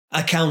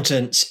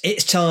Accountants,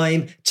 it's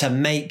time to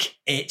make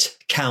it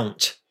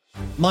count.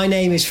 My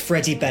name is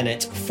Freddie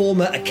Bennett,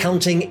 former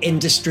accounting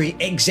industry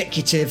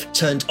executive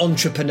turned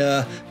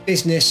entrepreneur,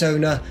 business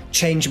owner,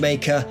 change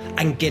maker,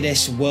 and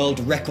Guinness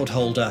World Record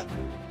holder.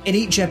 In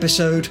each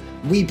episode,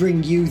 we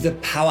bring you the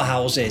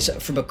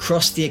powerhouses from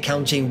across the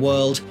accounting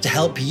world to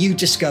help you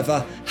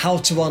discover how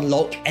to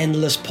unlock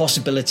endless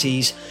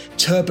possibilities,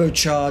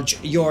 turbocharge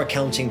your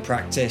accounting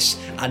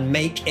practice, and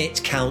make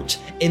it count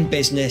in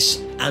business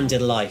and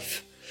in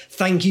life.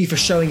 Thank you for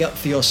showing up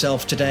for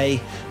yourself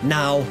today.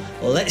 Now,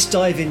 let's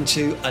dive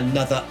into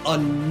another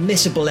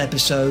unmissable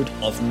episode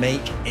of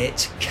Make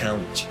It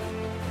Count.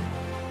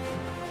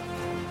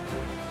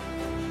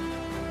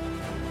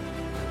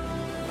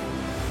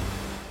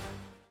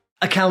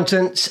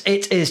 Accountants,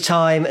 it is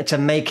time to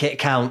make it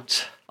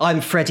count. I'm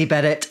Freddie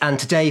Bennett, and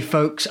today,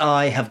 folks,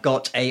 I have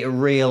got a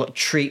real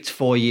treat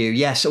for you.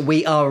 Yes,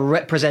 we are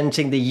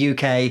representing the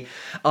UK.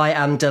 I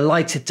am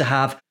delighted to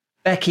have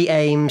Becky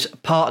Ames,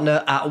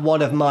 partner at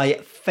one of my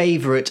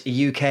favourite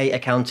UK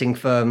accounting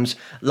firms,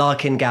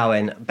 Larkin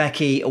Gowan.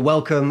 Becky,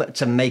 welcome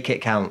to Make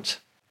It Count.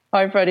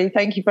 Hi, Freddie.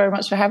 Thank you very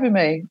much for having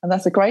me. And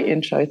that's a great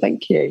intro.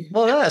 Thank you.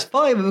 Well, no, that's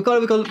fine. We've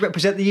got to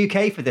represent the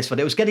UK for this one.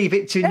 It was getting a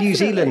bit to New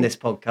Zealand, this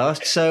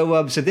podcast.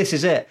 So this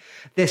is it.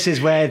 This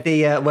is where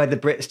the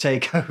Brits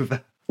take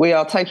over. We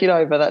are taking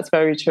over. That's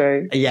very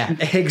true. Yeah,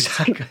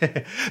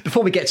 exactly.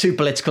 Before we get too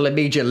political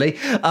immediately.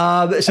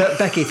 So,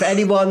 Becky, for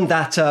anyone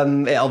that,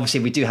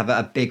 obviously we do have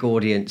a big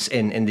audience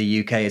in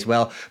the UK as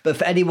well, but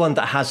for anyone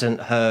that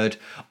hasn't heard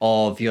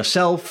of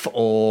yourself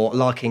or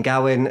Larkin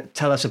Gowan,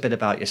 tell us a bit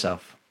about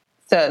yourself.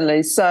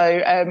 Certainly.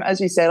 So, as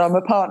you said, I'm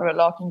a partner at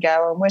Larkin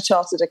Gowan. We're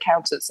chartered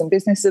accountants and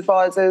business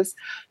advisors,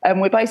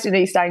 and we're based in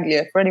East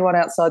Anglia. For anyone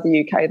outside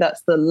the UK,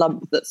 that's the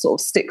lump that sort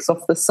of sticks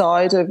off the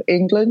side of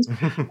England.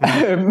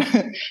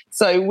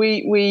 So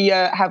we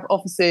have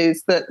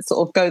offices that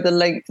sort of go the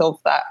length of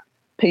that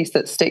piece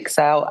that sticks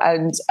out,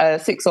 and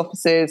 6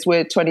 offices.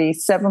 We're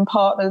 27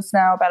 partners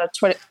now, about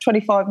a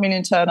 25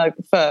 million turnover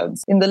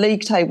firms. In the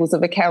league tables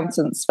of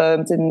accountants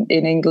firms in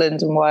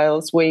England and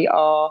Wales, we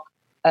are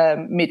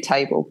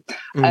mid-table.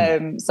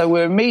 So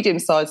we're a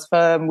medium-sized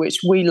firm,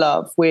 which we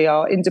love. We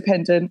are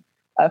independent,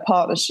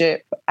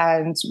 partnership,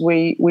 and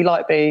we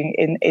like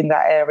being in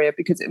that area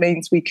because it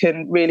means we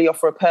can really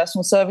offer a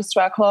personal service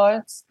to our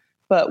clients,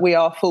 but we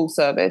are full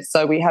service.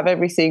 So we have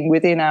everything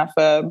within our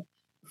firm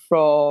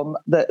from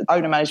the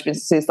owner-managed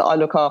businesses that I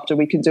look after.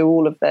 We can do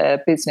all of their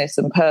business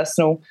and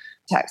personal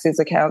taxes,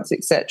 accounts,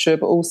 etc.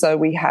 But also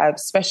we have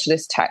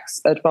specialist tax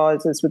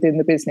advisors within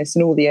the business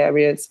in all the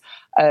areas.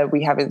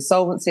 We have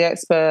insolvency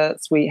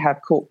experts, we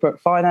have corporate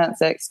finance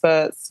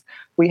experts,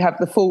 we have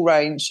the full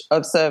range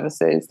of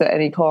services that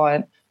any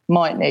client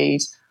might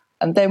need.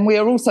 And then we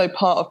are also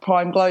part of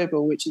Prime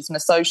Global, which is an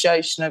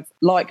association of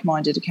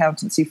like-minded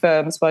accountancy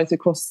firms both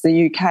across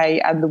the UK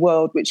and the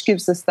world, which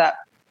gives us that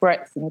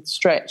breadth and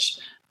stretch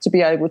to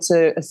be able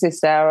to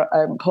assist our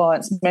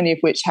clients, many of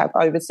which have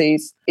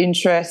overseas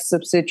interests,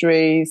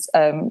 subsidiaries,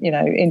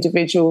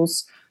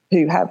 individuals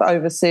who have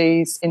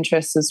overseas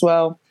interests as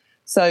well.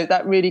 So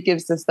that really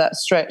gives us that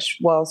stretch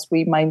whilst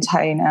we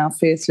maintain our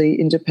fiercely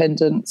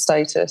independent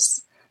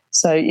status.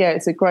 So, yeah,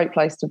 it's a great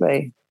place to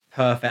be.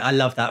 Perfect. I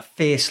love that.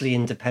 Fiercely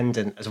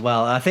independent as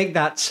well. I think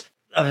that's...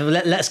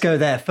 let's go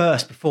there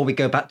first before we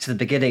go back to the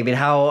beginning. I mean,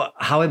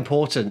 how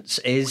important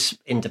is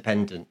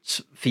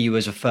independence for you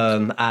as a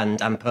firm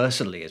and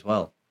personally as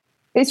well?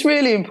 It's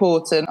really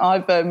important.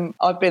 I've been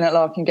at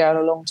Larkin Gowan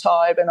a long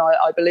time, and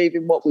I believe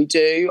in what we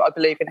do. I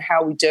believe in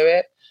how we do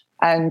it.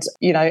 And,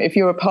 if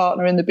you're a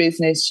partner in the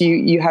business,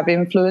 you have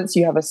influence,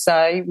 you have a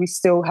say. We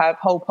still have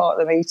whole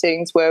partner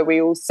meetings where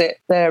we all sit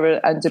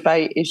there and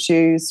debate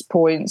issues,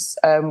 points.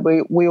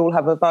 We all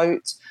have a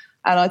vote.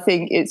 And I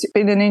think it's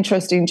been an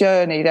interesting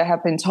journey. There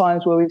have been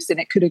times where we've seen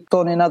it could have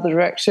gone in other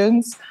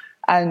directions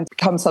and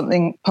become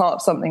part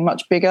of something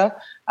much bigger.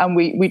 And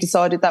we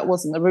decided that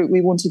wasn't the route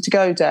we wanted to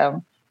go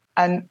down.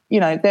 And,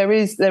 there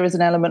is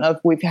an element of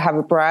we have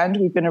a brand.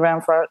 We've been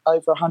around for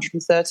over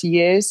 130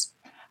 years.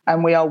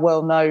 And we are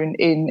well known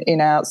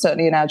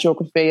certainly in our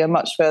geography and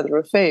much further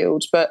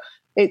afield. But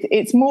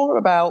it's more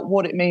about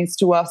what it means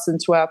to us and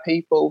to our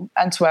people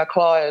and to our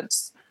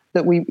clients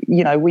that we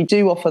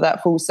do offer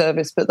that full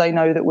service, but they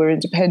know that we're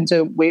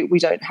independent. We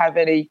don't have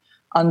any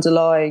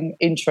underlying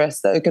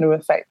interests that are going to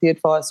affect the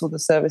advice or the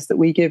service that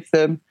we give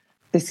them.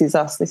 This is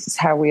us. This is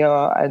how we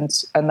are, and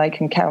they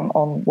can count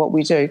on what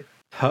we do.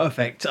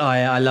 Perfect.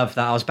 I love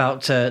that. I was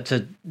about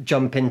to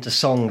jump into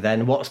song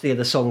then. What's the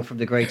other song from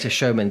The Greatest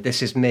Showman?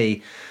 This Is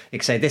Me. You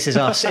could say This Is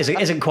Us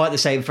isn't quite the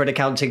same for an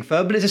accounting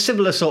firm, but it's a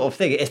similar sort of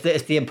thing. It's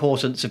the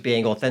importance of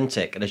being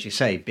authentic and, as you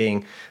say,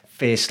 being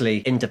fiercely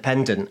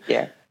independent.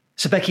 Yeah.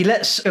 So, Becky,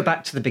 let's go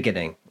back to the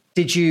beginning.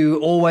 Did you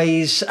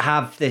always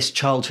have this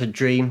childhood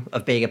dream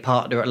of being a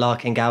partner at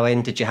Larkin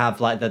Gowan? Did you have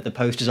like the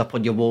posters up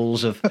on your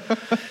walls of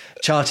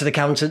chartered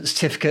accountant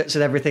certificates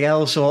and everything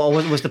else, or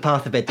was the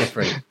path a bit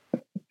different?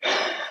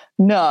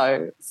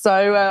 No.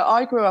 So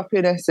I grew up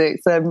in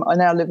Essex. I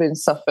now live in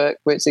Suffolk,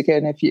 which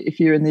again, if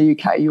you're in the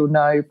UK, you'll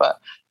know. But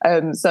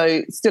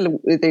So still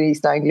within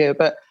East Anglia,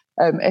 but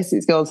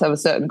Essex girls have a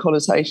certain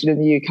connotation in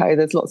the UK.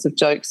 There's lots of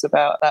jokes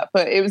about that.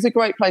 But it was a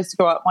great place to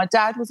grow up. My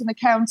dad was an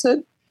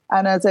accountant.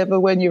 And as ever,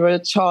 when you're a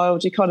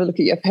child, you kind of look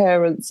at your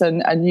parents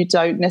and you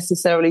don't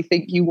necessarily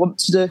think you want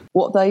to do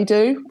what they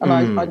do.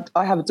 And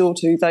I have a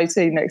daughter who's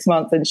 18 next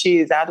month, and she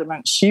is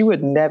adamant she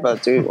would never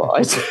do what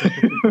I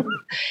do.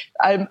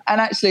 And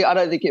actually, I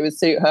don't think it would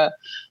suit her.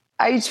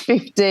 Age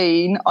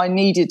 15, I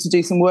needed to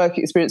do some work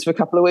experience for a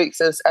couple of weeks,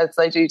 as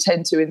they do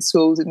tend to in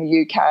schools in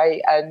the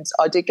UK. And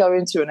I did go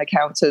into an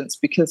accountant's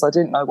because I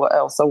didn't know what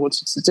else I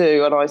wanted to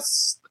do. And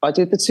I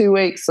did the 2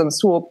 weeks and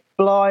swore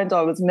blind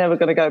I was never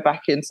going to go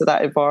back into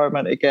that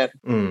environment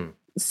again.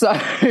 So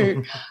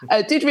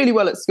I did really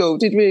well at school,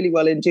 did really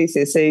well in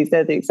GCSEs.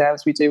 They're the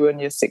exams we do when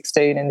you're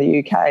 16 in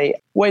the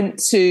UK. Went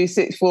to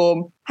sixth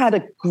form, had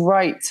a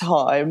great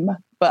time.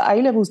 But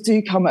A-levels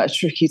do come at a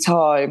tricky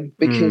time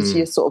because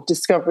you're sort of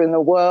discovering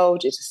the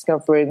world, you're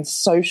discovering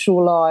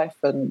social life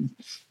and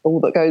all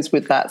that goes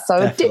with that. So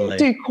Definitely. I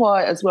didn't do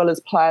quite as well as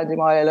planned in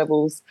my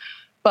A-levels.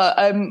 But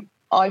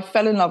I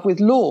fell in love with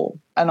law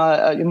and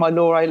in my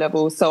law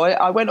A-levels. So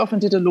I went off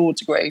and did a law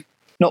degree,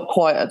 not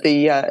quite at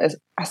the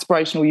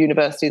aspirational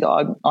university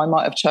that I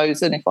might have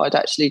chosen if I'd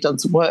actually done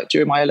some work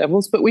during my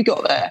A-levels, but we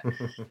got there.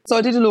 So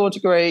I did a law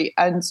degree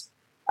and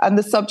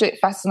the subject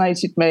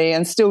fascinated me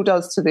and still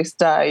does to this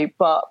day.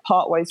 But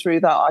partway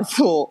through that, I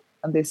thought,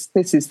 and this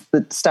is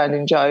the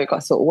standing joke, I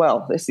thought,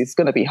 well, this is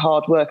going to be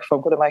hard work if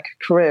I'm going to make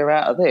a career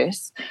out of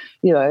this.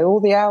 You know, all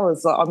the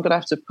hours that I'm going to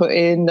have to put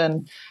in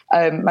and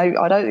maybe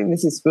I don't think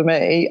this is for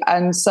me.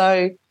 And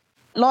so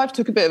life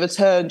took a bit of a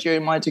turn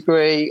during my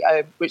degree,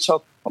 which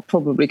I'll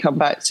probably come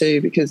back to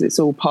because it's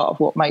all part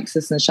of what makes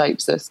us and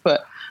shapes us.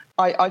 But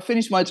I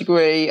finished my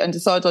degree and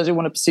decided I didn't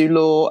want to pursue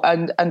law,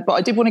 but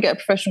I did want to get a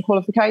professional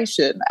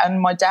qualification.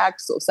 And my dad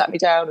sort of sat me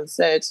down and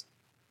said,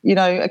 you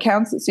know,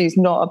 accountancy is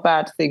not a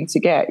bad thing to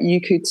get. You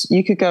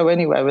could go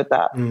anywhere with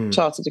that,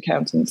 chartered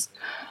accountants.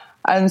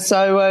 And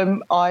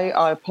so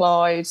I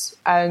applied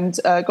and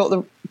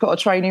got a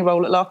training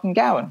role at Larkin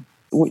Gowan,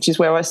 which is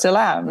where I still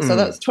am. So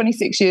that's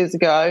 26 years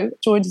ago.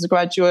 Joined as a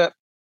graduate,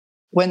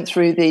 went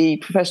through the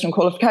professional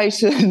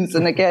qualifications,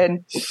 and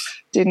again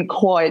didn't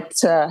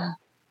quite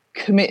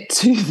commit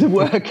to the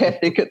work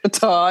ethic at the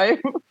time.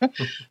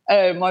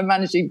 My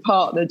managing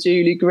partner,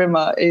 Julie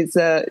Grimmer,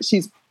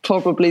 she's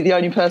probably the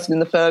only person in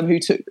the firm who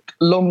took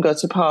longer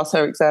to pass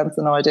her exams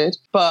than I did.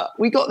 But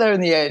we got there in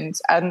the end.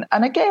 And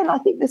again, I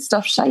think this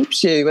stuff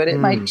shapes you and it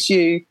makes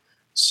you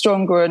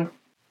stronger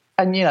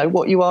and you know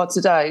what you are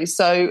today.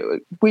 So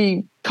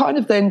we kind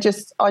of then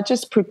I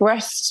just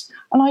progressed,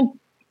 and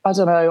I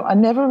don't know, I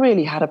never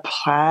really had a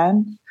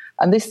plan.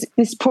 And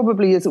this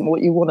probably isn't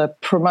what you want to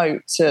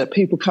promote to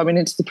people coming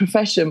into the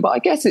profession. But I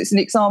guess it's an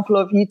example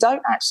of you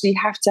don't actually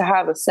have to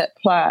have a set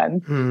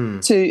plan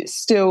to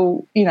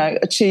still, you know,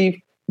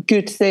 achieve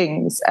good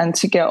things and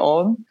to get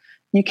on.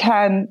 You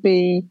can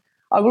be,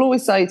 I will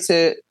always say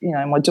to, you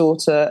know, my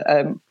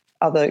daughter,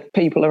 other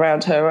people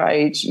around her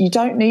age, you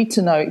don't need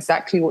to know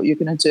exactly what you're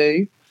going to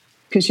do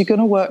because you're going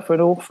to work for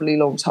an awfully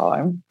long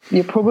time.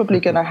 You're probably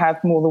going to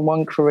have more than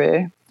one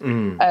career.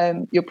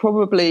 You're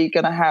probably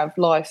going to have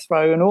life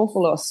throw an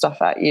awful lot of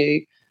stuff at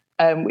you,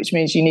 which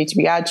means you need to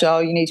be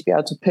agile, you need to be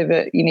able to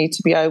pivot, you need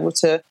to be able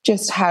to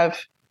just have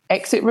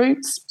exit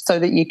routes so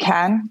that you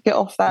can get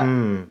off that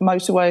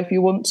motorway if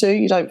you want to.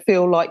 You don't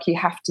feel like you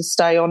have to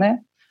stay on it.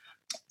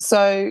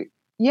 So,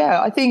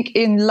 yeah, I think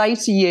in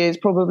later years,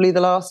 probably the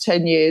last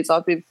 10 years,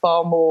 I've been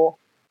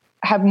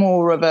have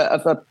more of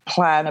a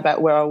plan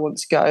about where I want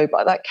to go,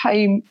 but that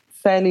came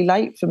fairly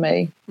late for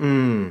me.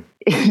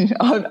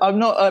 I'm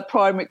not a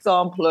prime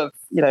example of,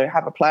 you know,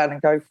 have a plan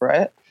and go for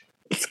it.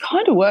 It's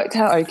kind of worked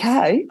out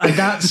okay. And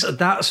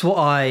that's what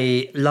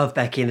I love,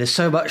 Becky, and there's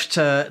so much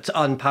to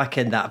unpack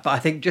in that. But I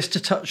think just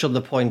to touch on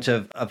the point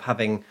of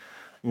having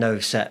no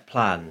set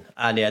plan,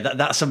 and yeah,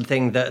 that's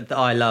something that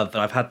I love,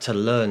 and I've had to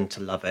learn to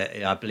love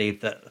it. I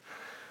believe that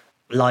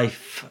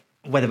life,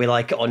 whether we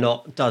like it or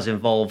not, does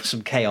involve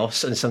some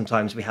chaos, and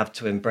sometimes we have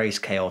to embrace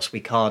chaos.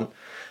 We can't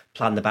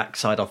plan the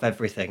backside off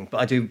everything.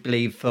 But I do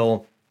believe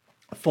for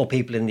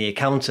people in the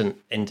accountant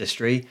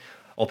industry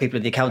or people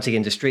in the accounting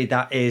industry,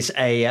 that is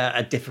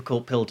a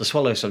difficult pill to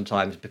swallow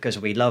sometimes because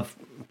we love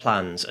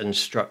plans and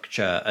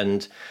structure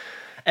and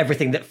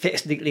everything that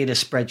fits neatly in a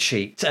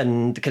spreadsheet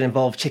and can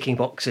involve ticking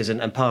boxes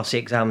and passing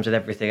exams and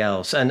everything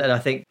else. And I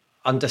think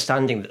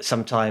understanding that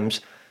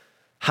sometimes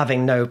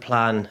having no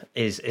plan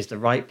is the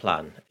right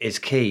plan is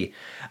key.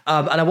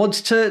 And I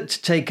wanted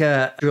to take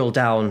a drill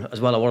down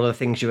as well on one of the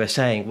things you were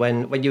saying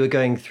when you were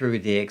going through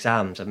the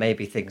exams and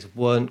maybe things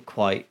weren't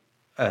quite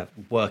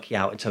working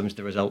out in terms of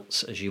the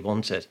results as you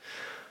wanted.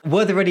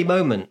 Were there any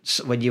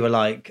moments when you were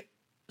like,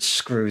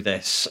 screw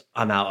this,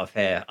 I'm out of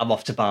here, I'm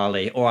off to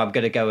Bali, or I'm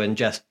going to go and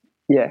just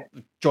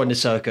join the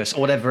circus or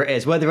whatever it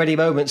is? Were there any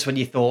moments when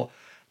you thought,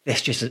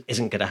 this just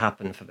isn't going to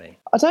happen for me?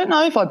 I don't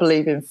know if I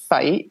believe in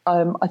fate.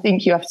 I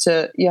think you have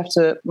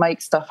to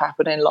make stuff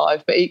happen in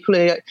life. But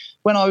equally,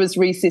 when I was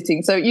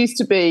resitting, so it used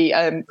to be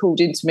called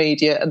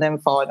intermediate and then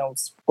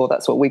finals, or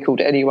that's what we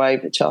called it anyway,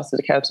 but chartered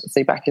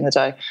accountancy back in the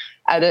day.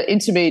 And at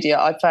intermediate,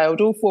 I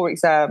failed all 4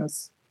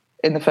 exams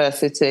in the first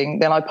sitting.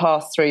 Then I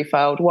passed 3,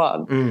 failed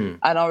 1.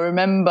 And I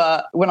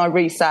remember when I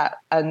resat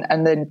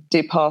and then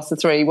did pass the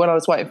 3, when I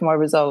was waiting for my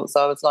results,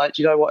 I was like,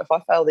 do you know what? If I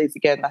fail these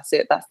again, that's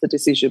it. That's the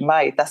decision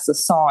made. That's the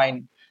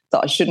sign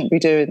that I shouldn't be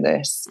doing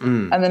this.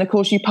 And then, of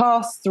course, you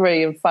pass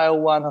 3 and fail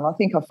 1, and I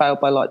think I failed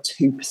by like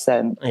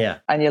 2%. Yeah.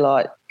 And you're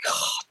like,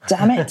 God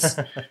damn it.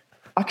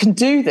 I can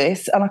do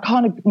this, and I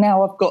kind of,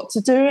 now I've got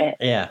to do it.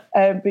 Yeah.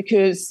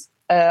 Because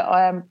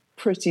I am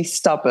pretty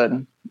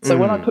stubborn. So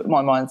when I put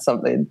my mind to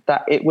something,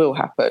 that it will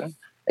happen.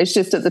 It's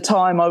just at the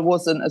time I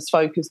wasn't as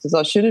focused as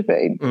I should have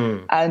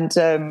been. And,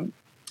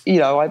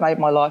 I made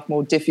my life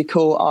more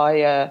difficult.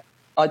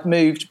 I'd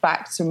moved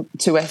back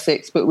to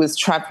Essex, but was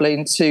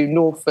travelling to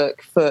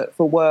Norfolk for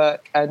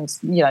work, and,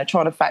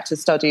 trying to factor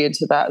study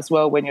into that as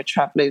well when you're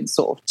travelling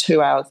sort of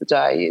 2 hours a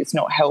day is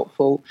not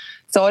helpful.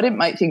 So I didn't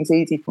make things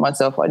easy for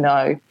myself, I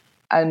know.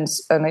 And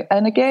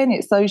again,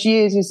 it's those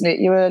years, isn't it,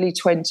 your early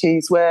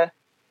 20s where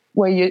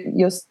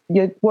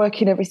you're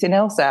working everything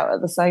else out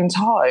at the same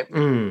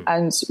time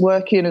and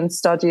working and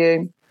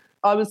studying.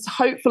 I was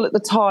hopeful at the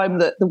time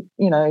that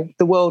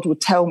the world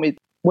would tell me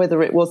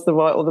whether it was the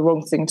right or the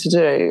wrong thing to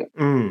do.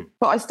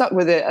 But I stuck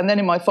with it. And then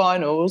in my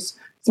finals,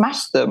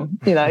 smashed them,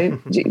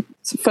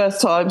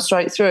 first time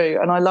straight through.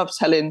 And I love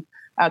telling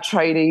our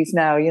trainees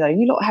now,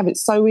 you lot have it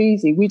so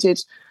easy. We did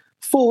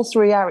 4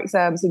 3-hour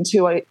exams in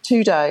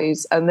 2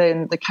 days, and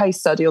then the case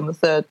study on the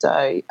 3rd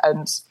day.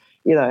 And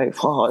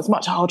it's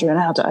much harder in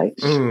our day.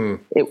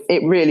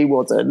 It really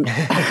wasn't.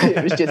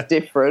 It was just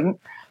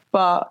different.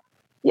 But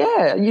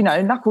yeah,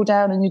 knuckle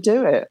down and you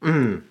do it.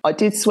 I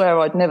did swear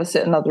I'd never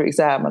sit another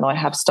exam, and I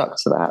have stuck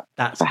to that.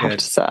 That's I good. have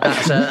to say.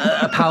 That's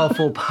a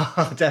powerful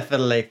part,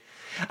 definitely.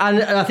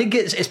 And I think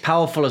it's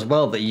powerful as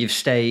well that you've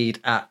stayed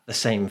at the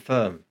same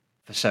firm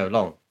for so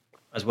long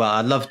as well.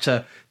 I'd love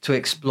to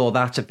explore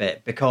that a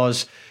bit,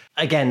 because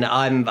again,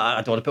 I don't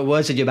want to put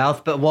words in your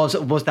mouth, but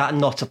was that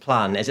not a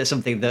plan? Is it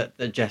something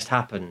that just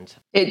happened?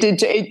 It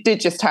did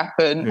just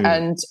happen.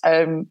 And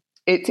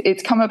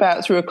it's come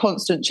about through a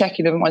constant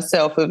checking of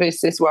myself of,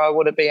 is this where I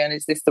want to be, and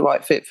is this the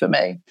right fit for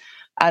me?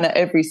 And at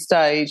every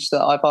stage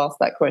that I've asked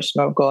that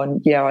question, I've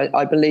gone, yeah,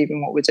 I believe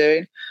in what we're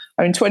doing.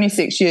 I mean,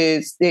 26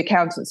 years, the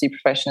accountancy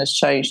profession has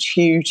changed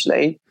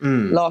hugely.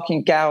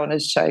 Larkin Gowan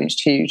has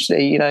changed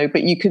hugely,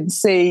 but you can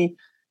see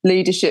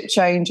leadership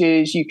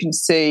changes, you can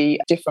see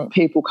different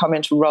people come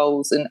into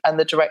roles and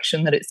the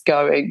direction that it's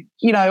going.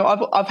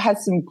 I've had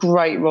some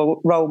great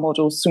role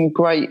models, some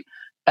great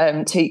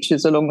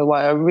teachers along the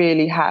way. I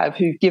really have,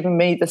 who've given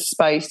me the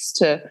space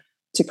to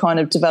kind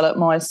of develop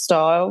my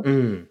style.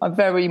 I'm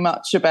very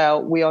much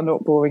about, we are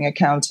not boring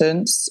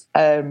accountants.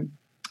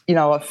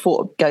 I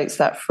fought against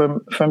that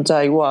from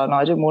day one.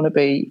 I didn't want to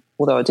be,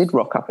 although I did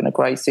rock up in a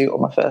grey suit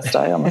on my first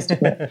day, I must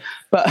admit,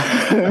 but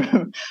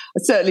I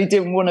certainly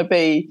didn't want to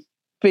be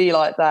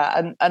like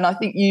that. And I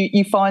think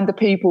you find the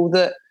people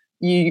that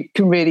you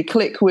can really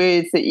click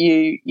with, that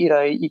you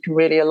can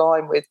really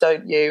align with,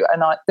 don't you?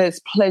 And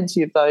there's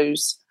plenty of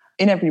those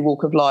in every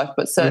walk of life,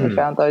 but certainly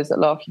found those at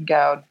Larkin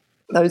Gowan,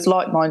 those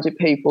like-minded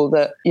people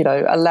that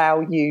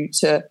allow you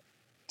to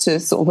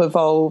sort of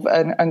evolve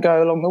and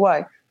go along the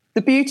way.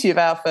 The beauty of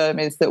our firm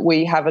is that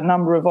we have a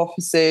number of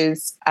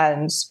offices,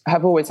 and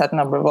have always had a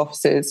number of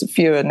offices,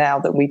 fewer now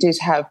than we did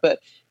have, but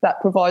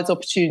that provides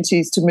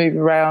opportunities to move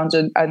around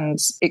and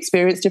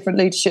experience different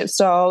leadership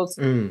styles.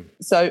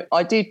 So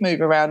I did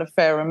move around a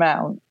fair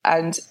amount,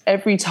 and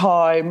every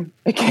time,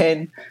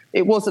 again,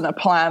 it wasn't a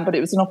plan, but it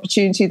was an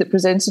opportunity that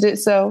presented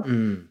itself.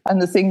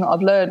 And the thing that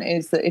I've learned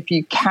is that if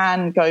you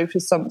can go for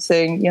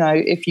something,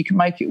 if you can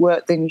make it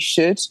work, then you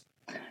should.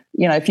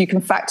 If you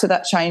can factor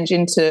that change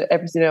into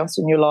everything else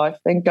in your life,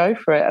 then go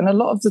for it. And a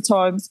lot of the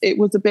times it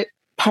was a bit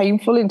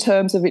painful in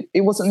terms of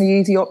it wasn't the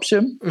easy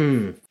option.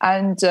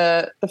 And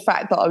the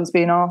fact that I was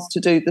being asked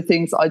to do the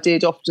things that I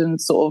did often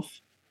sort of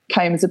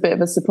came as a bit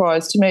of a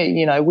surprise to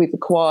me. We've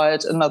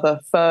acquired another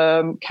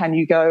firm. Can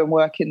you go and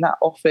work in that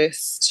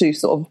office to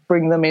sort of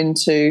bring them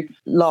into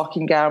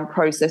Larkin Gowan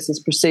processes,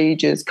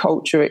 procedures,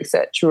 culture,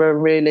 etc.,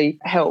 really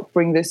help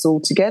bring this all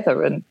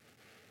together? And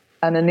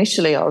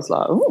initially I was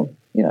like,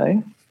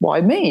 why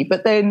me?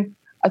 But then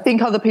I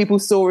think other people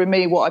saw in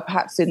me what I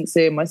perhaps didn't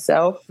see in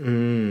myself,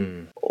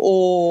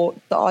 or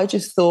that I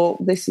just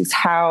thought, this is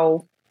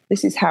how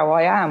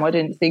I am. I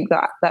didn't think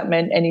that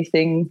meant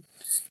anything.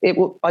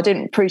 I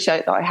didn't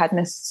appreciate that I had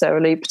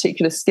necessarily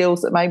particular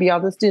skills that maybe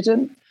others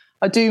didn't.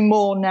 I do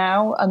more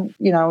now, and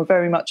I'm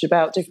very much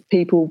about different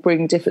people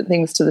bring different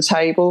things to the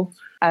table,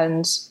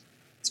 and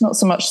it's not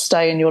so much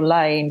stay in your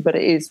lane, but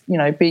it is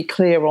be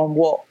clear on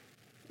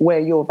where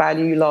your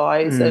value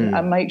lies,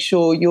 and make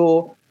sure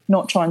you're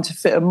not trying to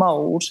fit a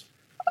mould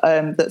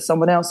that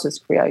someone else has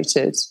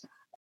created,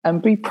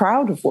 and be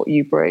proud of what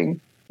you bring.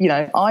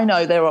 I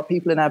know there are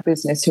people in our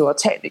business who are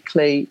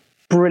technically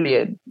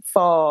brilliant,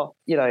 far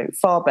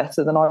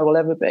better than I will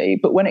ever be.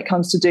 But when it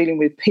comes to dealing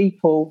with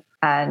people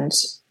and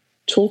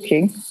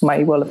talking,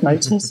 may well have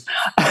noticed,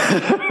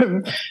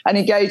 and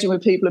engaging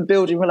with people and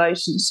building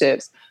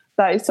relationships,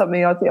 that is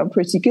something I think I'm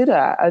pretty good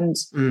at. And,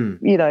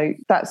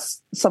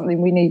 that's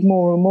something we need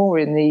more and more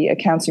in the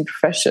accounting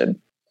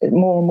profession.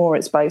 More and more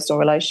it's based on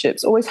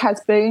relationships. Always has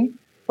been,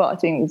 but I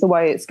think the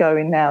way it's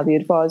going now, the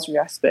advisory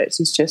aspect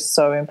is just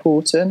so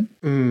important.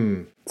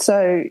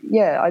 So,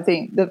 I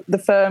think the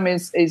firm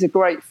is a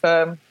great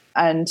firm,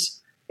 and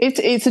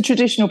it's a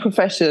traditional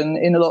profession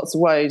in lots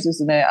of ways,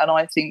 isn't it? And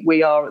I think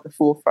we are at the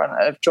forefront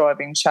of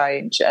driving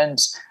change, and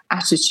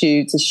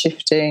attitudes are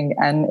shifting,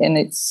 and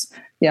it's,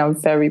 I'm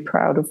very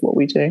proud of what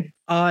we do.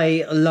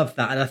 I love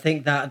that. And I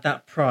think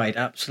that pride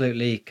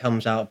absolutely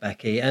comes out,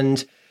 Becky.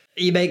 And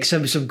you make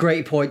some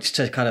great points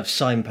to kind of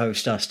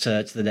signpost us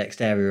to the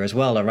next area as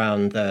well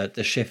around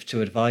the shift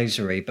to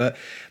advisory. But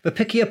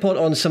picking up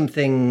on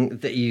something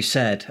that you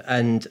said,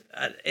 and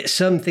it's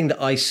something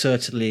that I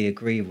certainly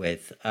agree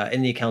with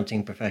in the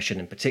accounting profession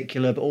in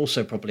particular, but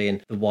also probably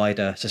in the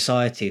wider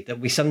society, that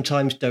we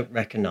sometimes don't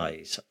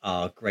recognise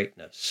our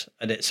greatness.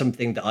 And it's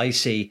something that I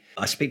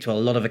speak to a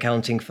lot of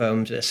accounting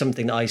firms, it's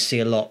something that I see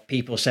a lot,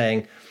 people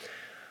saying,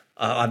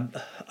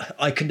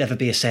 I could never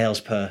be a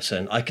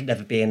salesperson. I could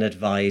never be an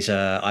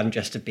advisor. I'm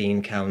just a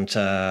bean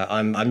counter.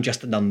 I'm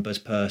just a numbers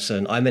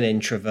person. I'm an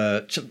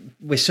introvert.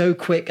 We're so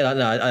quick,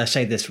 and I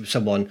say this from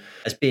someone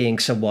as being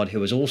someone who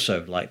was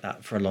also like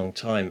that for a long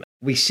time.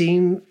 We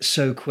seem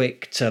so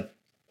quick to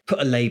put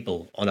a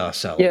label on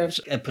ourselves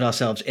and put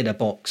ourselves in a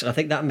box. And I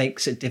think that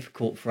makes it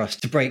difficult for us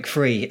to break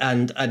free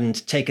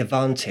and take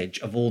advantage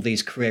of all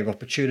these career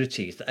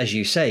opportunities that, as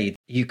you say,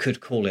 you could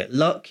call it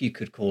luck, you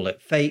could call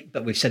it fate,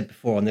 but we've said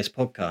before on this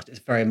podcast, it's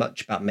very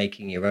much about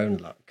making your own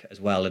luck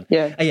as well. And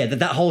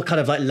that whole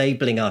kind of like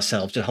labeling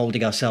ourselves and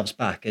holding ourselves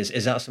back,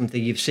 is that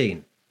something you've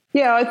seen?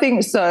 Yeah, I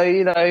think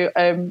so.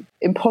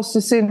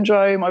 Imposter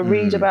syndrome, I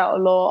read about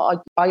a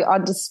lot. I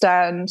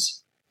understand.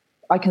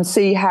 I can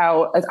see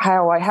how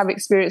I have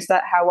experienced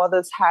that, how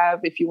others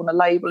have, if you want to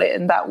label it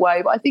in that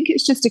way. But I think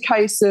it's just a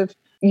case of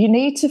you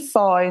need to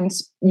find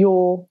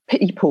your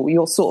people,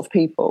 your sort of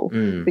people,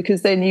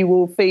 because then you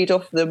will feed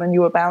off them and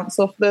you will bounce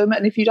off them.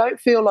 And if you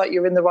don't feel like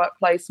you're in the right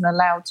place and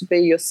allowed to be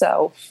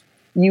yourself,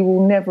 you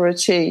will never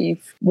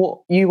achieve what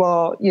you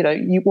are,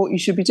 what you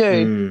should be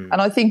doing.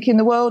 And I think in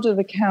the world of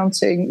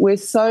accounting, we're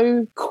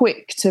so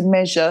quick to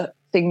measure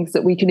things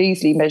that we can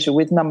easily measure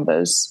with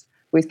numbers,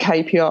 with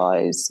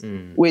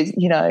KPIs, with,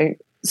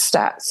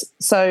 stats.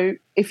 So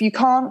if you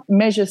can't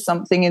measure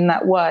something in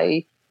that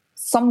way,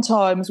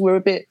 sometimes we're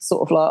a bit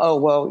sort of like, oh,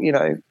 well,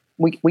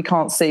 we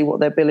can't see what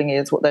their billing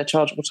is, what their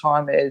chargeable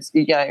time is.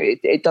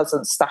 It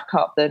doesn't stack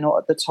up. They're not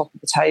at the top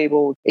of the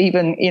table.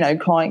 Even,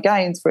 client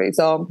gains, for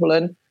example.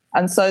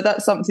 And so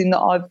that's something that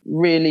I've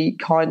really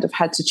kind of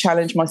had to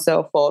challenge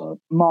myself on,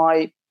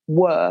 my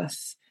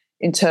worth,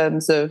 in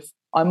terms of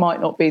I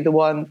might not be the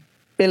one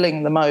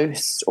billing the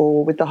most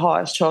or with the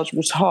highest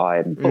chargeable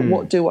time, but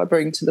what do I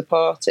bring to the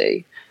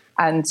party?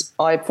 And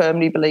I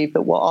firmly believe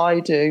that what I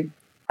do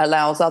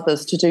allows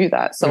others to do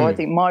that. So I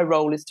think my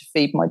role is to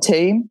feed my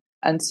team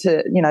and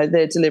to,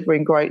 they're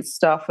delivering great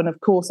stuff. And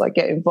of course I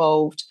get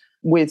involved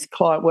with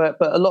client work,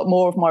 but a lot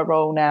more of my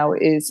role now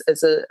is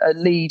as a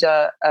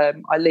leader.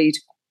 I lead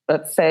a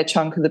fair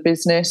chunk of the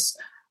business,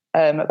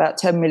 about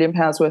 £10 million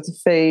worth of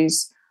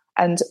fees.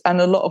 And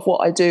a lot of what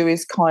I do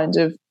is kind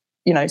of,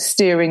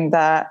 steering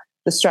that,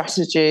 the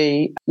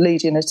strategy,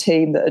 leading a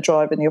team that are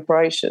driving the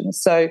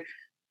operations. So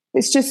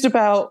it's just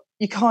about,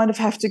 you kind of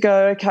have to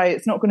go, okay,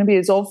 it's not going to be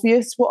as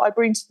obvious what I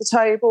bring to the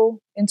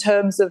table in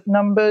terms of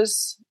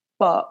numbers,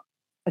 but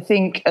I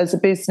think as a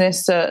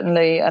business,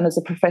 certainly, and as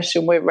a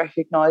profession, we're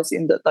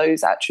recognising that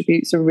those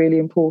attributes are really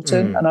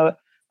important and are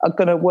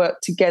going to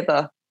work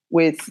together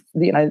with,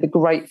 the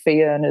great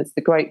fee earners,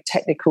 the great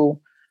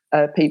technical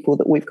people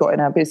that we've got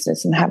in our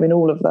business, and having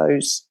all of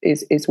those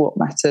is what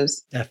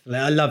matters. Definitely.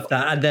 I love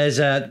that. And there's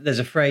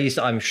a phrase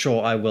that I'm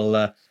sure I will,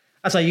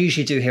 as I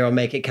usually do here on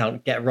Make It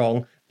Count, get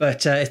wrong.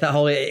 But it's that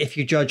whole, if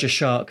you judge a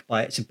shark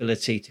by its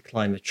ability to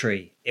climb a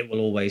tree, it will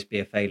always be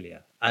a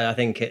failure. And I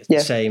think it's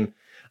the same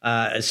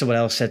as someone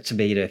else said to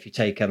me, if you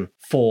take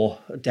 4,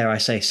 dare I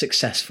say,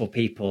 successful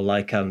people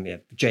like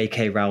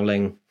J.K.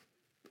 Rowling,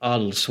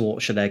 Arnold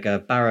Schwarzenegger,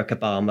 Barack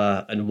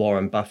Obama and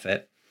Warren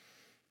Buffett.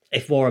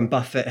 If Warren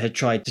Buffett had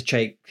tried to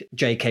take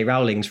J.K.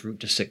 Rowling's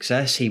route to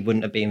success, he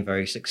wouldn't have been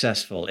very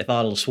successful. If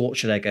Arnold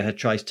Schwarzenegger had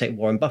tried to take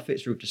Warren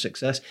Buffett's route to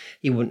success,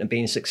 he wouldn't have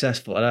been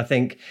successful. And I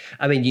think,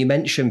 you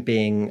mentioned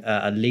being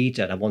a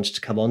leader, and I wanted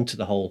to come on to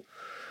the whole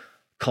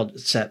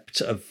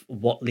concept of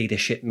what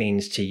leadership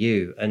means to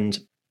you. And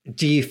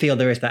do you feel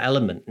there is that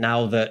element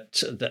now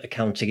that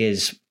accounting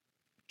is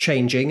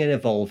changing and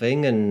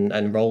evolving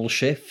and roles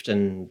shift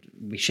and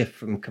we shift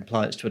from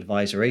compliance to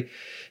advisory?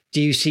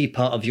 Do you see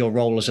part of your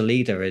role as a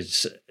leader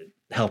as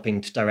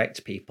helping to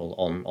direct people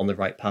on the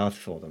right path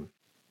for them?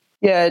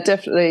 Yeah,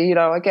 definitely.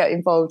 I get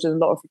involved in a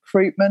lot of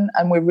recruitment,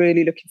 and we're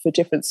really looking for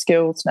different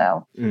skills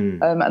now.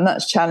 And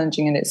that's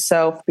challenging in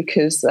itself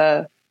because,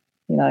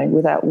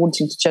 without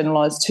wanting to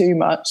generalise too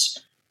much,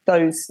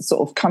 those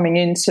sort of coming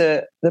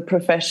into the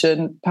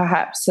profession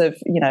perhaps have,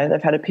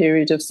 they've had a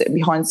period of sitting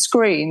behind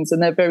screens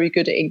and they're very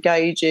good at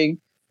engaging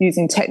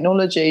using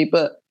technology,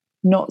 but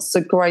not so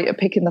great at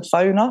picking the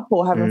phone up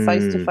or having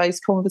face-to-face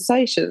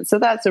conversations. So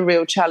that's a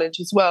real challenge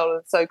as well.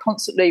 And so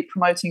constantly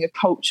promoting a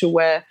culture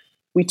where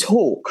we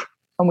talk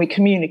and we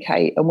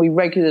communicate and we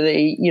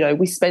regularly,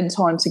 we spend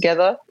time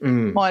together.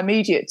 My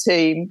immediate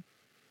team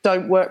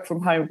don't work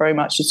from home very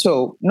much at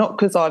all. Not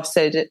because I've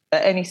said it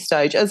at any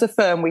stage. As a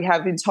firm, we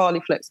have entirely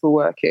flexible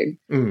working,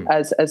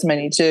 as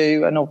many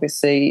do. And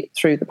obviously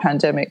through the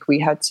pandemic, we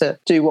had to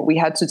do what we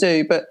had to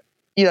do. But,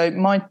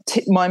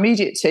 my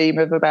immediate team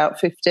of about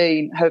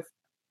 15 have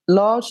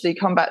largely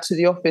come back to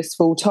the office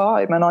full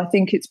time. And I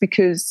think it's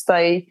because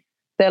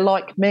they're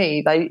like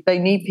me. They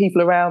need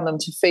people around them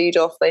to feed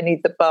off. They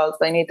need the buzz.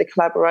 They need the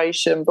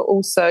collaboration, but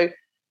also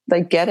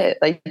they get it.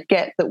 They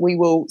get that we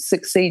will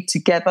succeed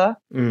together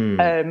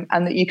and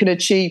that you can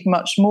achieve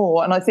much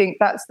more. And I think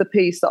that's the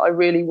piece that I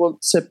really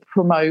want to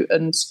promote.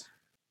 And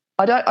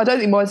I don't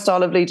think my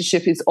style of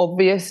leadership is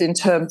obvious in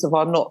terms of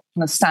I'm not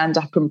going to stand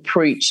up and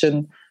preach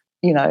and,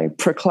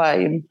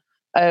 proclaim.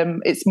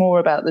 It's more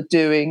about the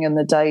doing and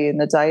the day in,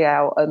 the day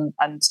out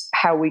and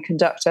how we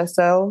conduct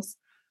ourselves,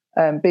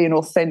 being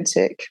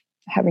authentic.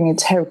 Having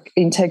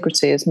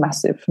integrity is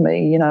massive for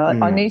me.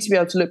 I need to be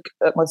able to look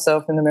at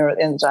myself in the mirror at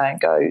the end of the day and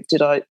go,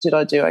 did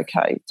I do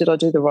okay? Did I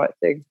do the right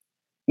thing?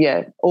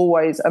 Yeah,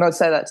 always. And I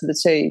say that to the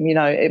team.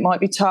 It might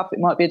be tough. It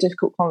might be a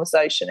difficult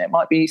conversation. It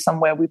might be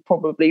somewhere we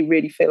probably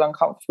really feel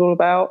uncomfortable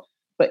about.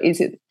 But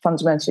is it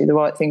fundamentally the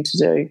right thing to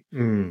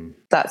do?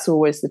 That's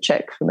always the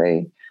check for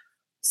me.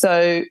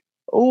 So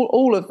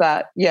all of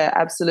that,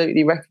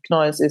 absolutely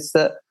recognises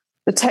that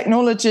the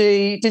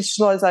technology,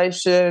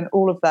 digitalisation,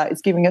 all of that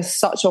is giving us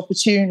such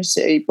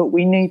opportunity, but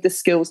we need the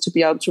skills to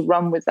be able to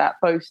run with that,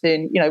 both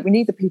in, we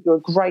need the people who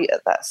are great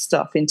at that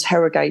stuff,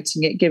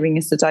 interrogating it, giving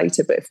us the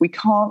data. But if we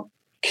can't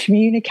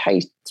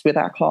communicate with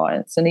our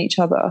clients and each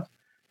other,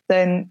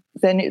 then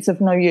it's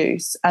of no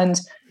use. And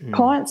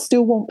clients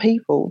still want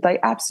people. They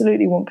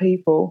absolutely want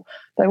people.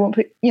 They want,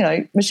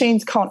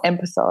 machines can't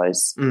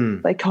empathise.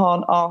 They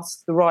can't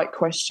ask the right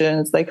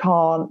questions. They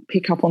can't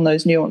pick up on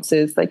those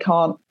nuances. They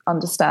can't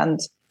understand,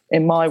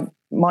 in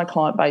my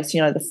client base,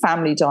 the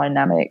family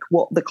dynamic,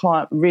 what the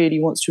client really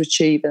wants to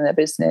achieve in their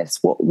business,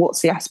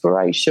 what's the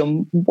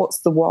aspiration, what's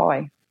the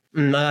why.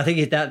 I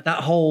think that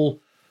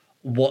whole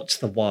what's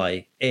the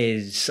why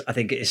is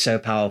so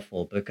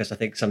powerful, because I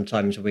think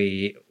sometimes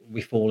we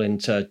fall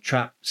into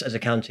traps as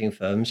accounting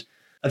firms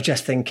of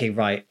just thinking,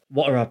 right,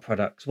 what are our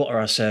products? What are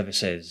our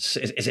services?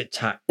 Is it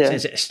tax? Yeah.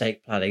 Is it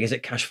estate planning? Is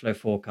it cash flow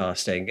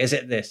forecasting? Is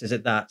it this? Is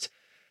it that?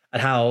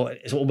 And how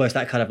it's almost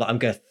that kind of like, I'm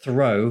going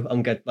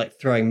to like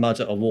throwing mud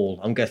at a wall.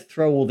 I'm going to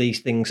throw all these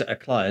things at a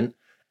client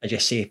and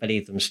just see if any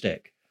of them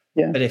stick.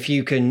 Yeah. But if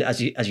you can, as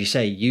you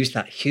say, use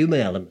that human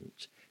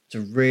element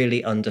to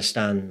really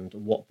understand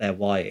what their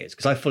why is,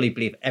 because I fully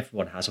believe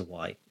everyone has a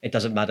why. It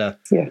doesn't matter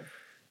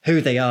who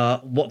they are,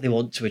 what they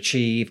want to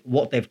achieve,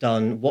 what they've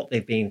done, what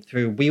they've been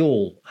through. We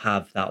all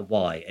have that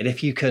why. And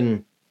if you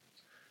can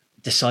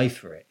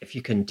decipher it, if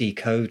you can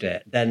decode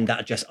it, then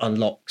that just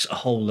unlocks a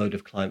whole load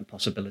of client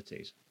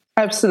possibilities.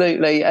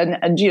 Absolutely. And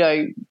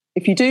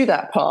if you do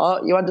that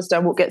part, you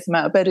understand what gets them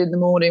out of bed in the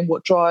morning,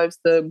 what drives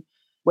them,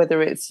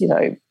 whether it's,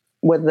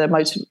 whether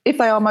they're if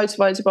they are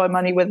motivated by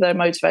money, whether they're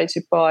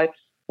motivated by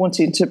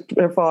wanting to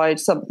provide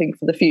something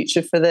for the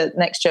future, for the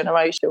next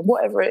generation,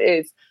 whatever it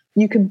is,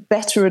 you can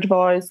better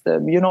advise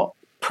them. You're not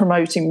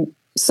promoting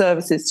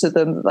services to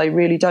them that they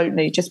really don't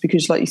need just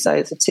because, like you say,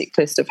 it's a tick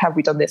list of have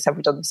we done this, have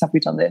we done this, have we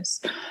done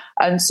this.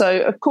 And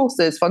so, of course,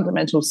 there's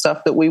fundamental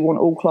stuff that we want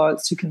all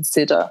clients to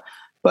consider,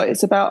 but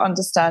it's about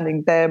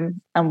understanding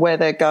them and where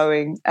they're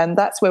going. And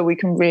that's where we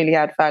can really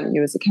add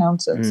value as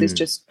accountants, is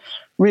just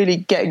really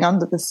getting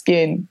under the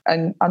skin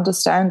and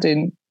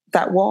understanding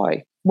that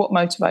why, what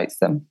motivates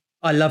them.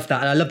 I love that.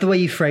 And I love the way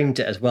you framed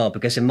it as well,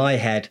 because in my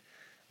head,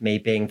 me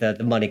being the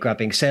money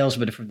grabbing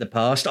salesman from the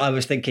past, I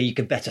was thinking you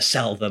could better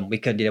sell them. We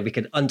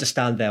could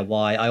understand their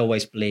why. I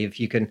always believe if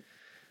you can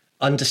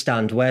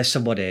understand where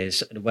someone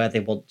is and where they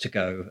want to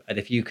go, and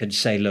if you can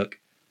say, look,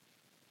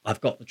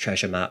 I've got the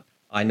treasure map.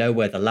 I know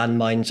where the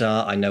landmines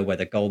are. I know where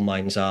the gold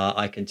mines are.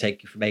 I can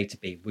take you from A to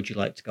B. Would you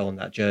like to go on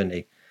that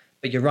journey?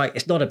 But you're right.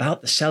 It's not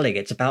about the selling.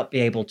 It's about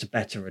being able to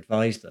better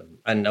advise them.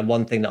 And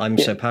one thing that I'm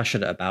so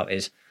passionate about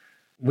is,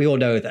 we all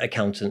know that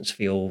accountants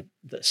feel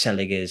that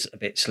selling is a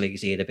bit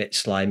sleazy and a bit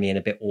slimy and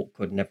a bit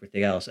awkward and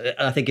everything else. And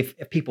I think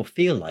if people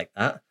feel like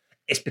that,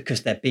 it's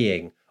because they're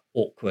being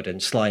awkward and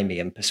slimy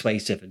and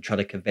persuasive and trying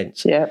to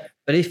convince. Yeah.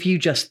 But if you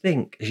just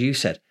think, as you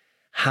said,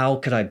 how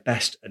can I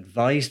best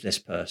advise this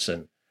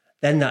person?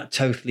 Then that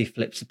totally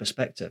flips the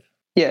perspective.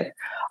 Yeah.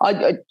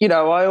 I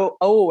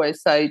always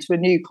say to a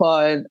new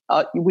client,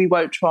 we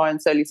won't try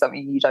and sell you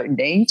something you don't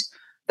need.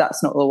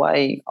 That's not the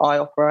way I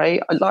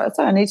operate. Like I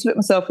say, I need to look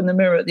myself in the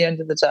mirror at the end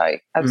of the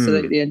day,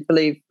 absolutely, and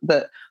believe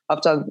that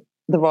I've done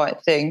the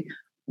right thing.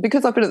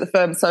 because I've been at the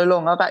firm so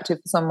long, I've acted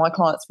for some of my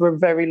clients for a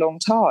very long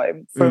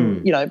time,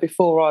 from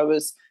before I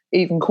was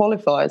even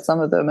qualified, some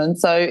of them. And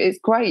so it's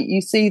great.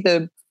 You see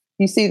them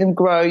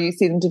grow, you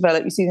see them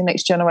develop, you see the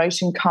next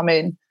generation come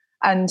in,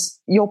 and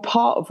you're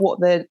part of what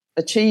they're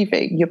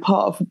achieving. You're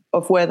part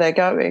of where they're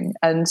going.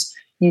 And,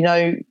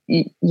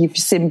 you've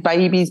seen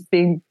babies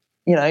being,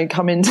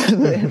 come into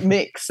the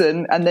mix,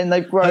 and then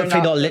they've grown Hopefully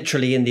up. not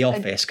literally in the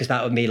office, because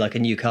that would be like a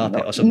new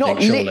carpet or something,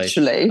 not surely.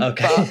 Literally,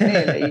 okay. But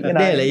nearly,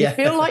 Nearly, you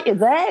feel like you're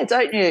there,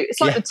 don't you?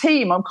 It's like the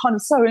team. I'm kind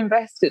of so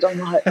invested. I'm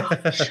like,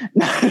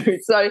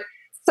 no.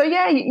 So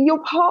yeah,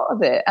 you're part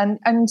of it. And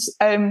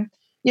I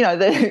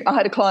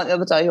had a client the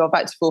other day who I've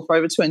acted for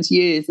over 20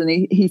 years, and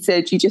he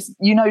said,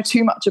 you know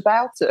too much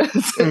about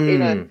us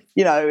in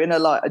a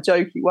like a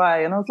jokey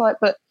way. And I was like,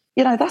 but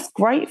that's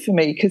great for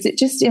me, because it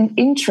just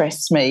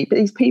interests me. But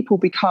these people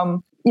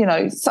become,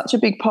 such a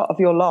big part of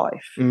your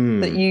life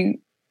that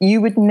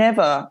you would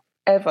never,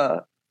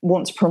 ever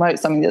want to promote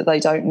something that they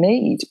don't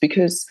need,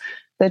 because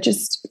that's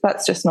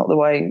just not the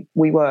way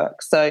we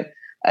work. So,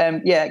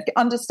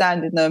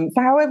 understanding them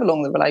for however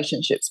long the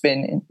relationship's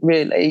been,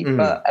 really,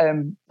 but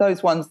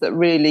those ones that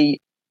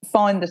really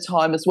find the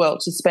time as well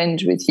to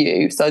spend with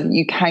you so that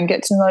you can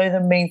get to know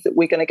them means that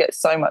we're going to get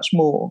so much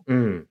more.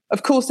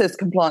 Of course, there's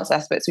compliance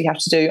aspects we have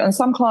to do, and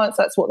some clients,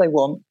 that's what they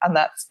want, and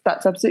that's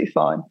absolutely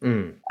fine.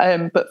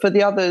 But for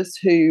the others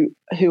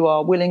who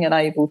are willing and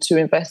able to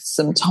invest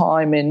some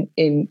time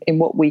in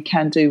what we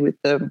can do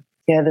with them,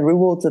 the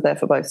rewards are there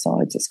for both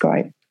sides. It's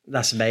great.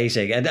 That's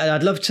amazing. And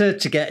I'd love to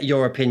get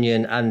your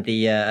opinion and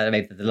the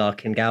maybe the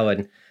Larkin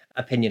Gowan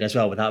opinion as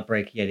well, without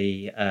breaking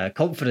any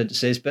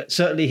confidences. But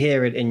certainly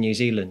here in New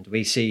Zealand,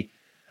 we see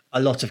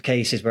a lot of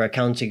cases where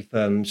accounting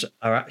firms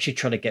are actually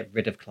trying to get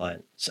rid of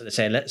clients. So they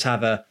say, let's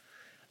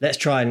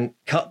try and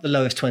cut the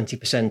lowest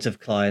 20% of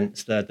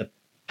clients, the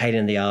pain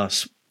in the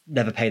arse,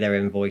 never pay their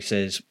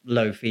invoices,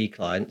 low fee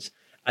clients,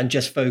 and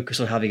just focus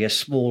on having a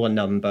smaller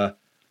number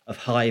of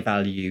high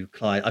value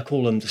clients. I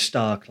call them the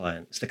star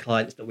clients, the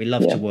clients that we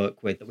love to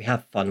work with, that we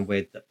have fun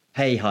with, that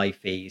pay high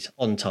fees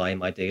on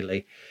time,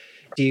 ideally.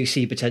 Do you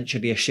see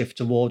potentially a shift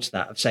towards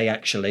that, of say,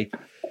 actually,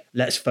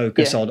 let's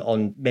focus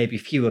on maybe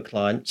fewer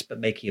clients, but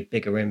making a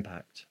bigger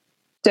impact?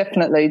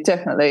 Definitely.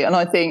 And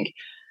I think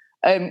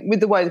with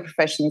the way the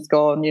profession's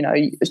gone,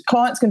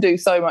 clients can do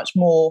so much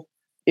more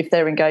if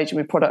they're engaging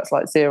with products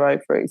like Xero,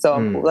 for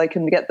example. They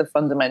can get the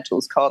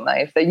fundamentals, can't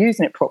they? If they're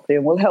using it properly,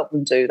 and we'll help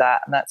them do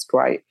that, and that's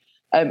great.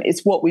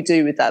 It's what we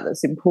do with that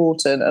that's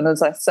important. And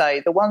as I say,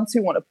 the ones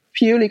who want a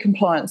purely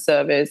compliant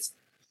service,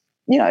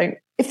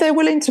 if they're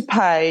willing to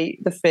pay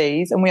the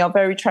fees, and we are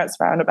very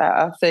transparent about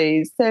our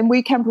fees, then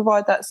we can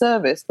provide that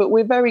service. But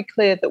we're very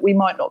clear that we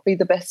might not be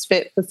the best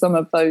fit for some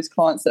of those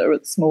clients that are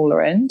at the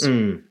smaller end.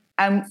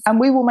 And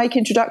we will make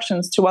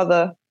introductions to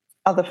other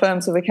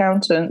firms of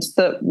accountants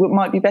that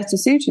might be better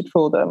suited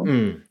for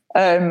them.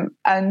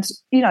 And,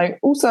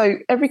 also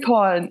every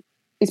client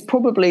is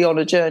probably on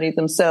a journey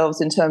themselves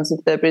in terms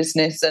of their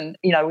business. And,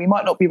 we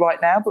might not be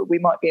right now, but we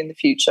might be in the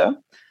future.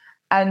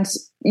 And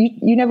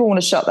you never want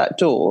to shut that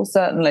door,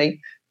 certainly.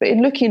 But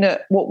in looking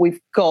at what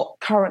we've got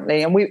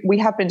currently, and we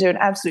have been doing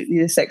absolutely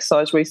this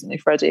exercise recently,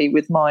 Freddie,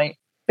 with my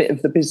bit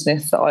of the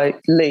business that I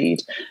lead,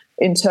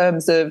 in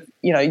terms of,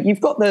 you've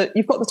got the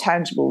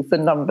tangibles, the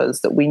numbers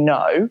that we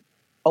know,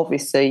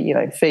 obviously,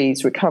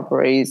 fees,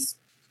 recoveries,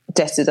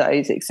 debtor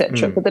days,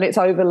 etc. But then it's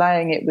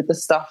overlaying it with the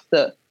stuff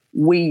that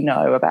we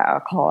know about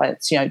our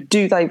clients.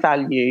 Do they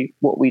value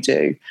what we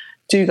do?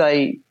 Do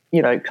they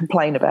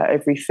complain about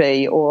every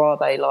fee, or are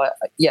they like,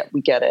 yeah,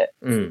 we get it.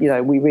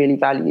 We really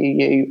value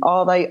you.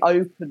 Are they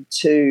open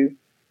to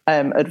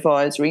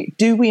advisory?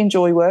 Do we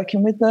enjoy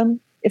working with them?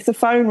 If the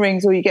phone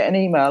rings or you get an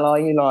email, are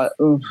you like,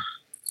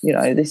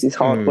 this is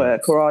hard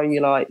work? Or are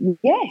you like,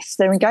 yes,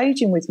 they're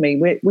engaging with me.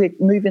 We're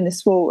moving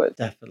this forward.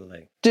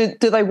 Definitely. Do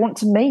they want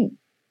to meet?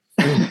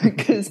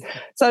 Because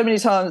so many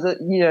times that,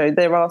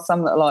 there are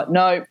some that are like,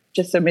 no,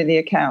 just send me the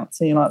accounts.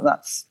 And you're like,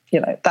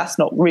 that's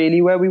not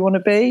really where we want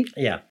to be.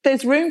 Yeah.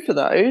 There's room for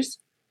those.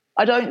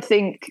 I don't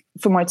think,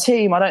 for my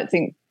team,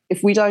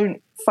 if we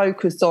don't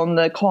focus on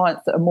the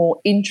clients that are more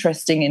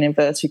interesting, in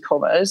inverted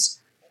commas,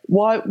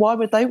 why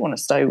would they want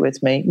to stay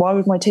with me? Why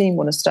would my team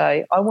want to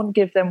stay? I want to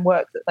give them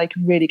work that they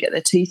can really get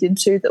their teeth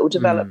into, that will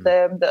develop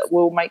them, that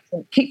will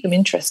keep them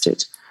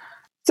interested.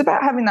 It's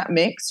about having that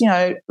mix,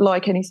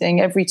 like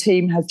anything. Every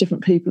team has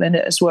different people in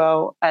it as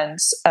well,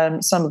 and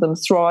some of them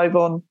thrive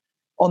on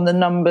the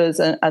numbers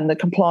and the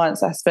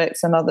compliance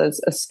aspects, and others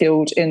are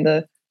skilled in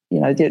the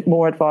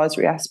more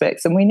advisory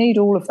aspects, and we need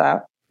all of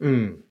that.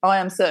 I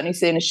am certainly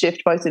seeing a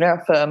shift both in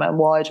our firm and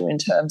wider in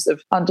terms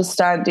of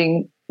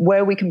understanding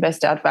where we can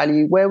best add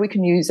value, where we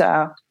can use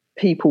our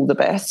people the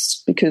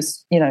best,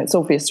 because it's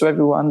obvious to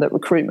everyone that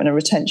recruitment and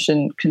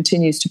retention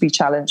continues to be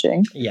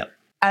challenging. Yeah.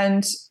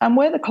 And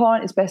where the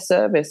client is best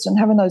serviced, and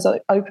having those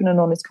open and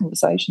honest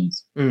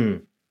conversations.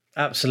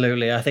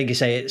 Absolutely. I think you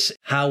say it's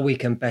how we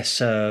can best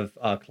serve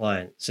our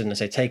clients, and I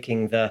say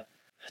taking the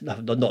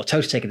not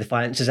totally taking the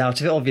finances out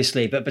of it,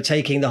 obviously, but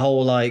taking the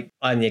whole, like,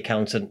 I'm the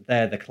accountant,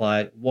 they're the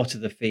client, what are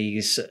the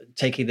fees,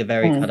 taking the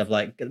very kind of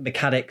like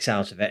mechanics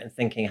out of it and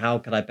thinking, how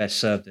can I best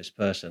serve this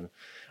person?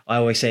 I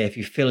always say, if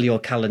you fill your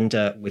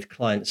calendar with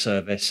client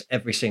service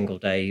every single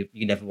day,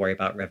 you never worry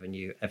about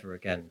revenue ever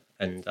again.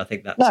 And I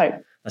think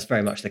that's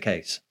very much the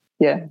case.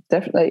 Yeah,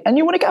 definitely. And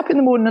you want to get up in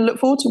the morning and look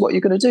forward to what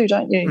you're going to do,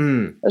 don't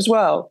you, as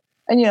well?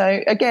 And,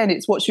 again,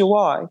 it's what's your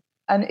why.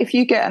 And if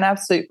you get an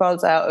absolute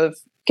buzz out of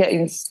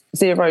getting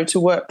Xero to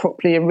work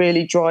properly and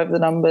really drive the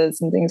numbers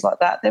and things like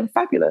that, then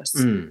fabulous.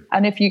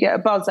 And if you get a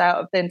buzz out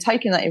of then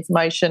taking that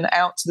information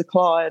out to the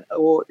client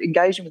or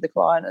engaging with the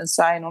client and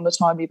saying on a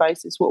timely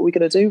basis, what are we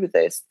going to do with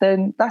this,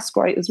 then that's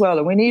great as well.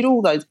 And we need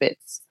all those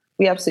bits.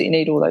 We absolutely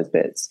need all those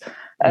bits.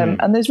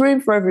 And there's room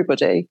for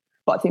everybody.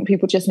 But I think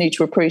people just need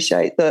to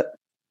appreciate that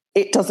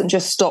it doesn't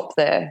just stop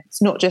there.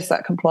 It's not just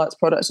that compliance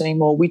product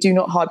anymore. We do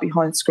not hide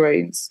behind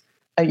screens.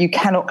 You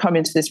cannot come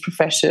into this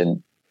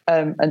profession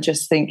and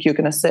just think you're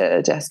going to sit at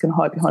a desk and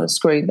hide behind a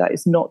screen. That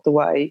is not the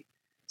way.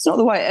 It's not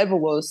the way it ever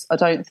was, I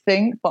don't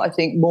think, but I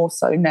think more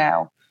so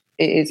now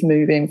it is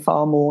moving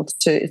far more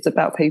to it's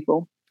about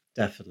people.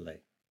 Definitely.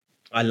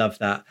 I love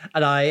that.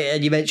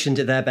 And you mentioned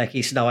it there,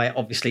 Becky, so now I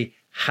obviously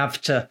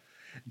have to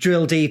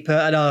drill deeper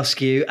and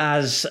ask you,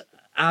 as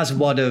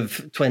one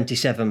of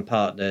 27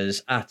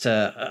 partners at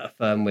a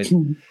firm with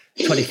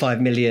 25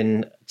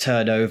 million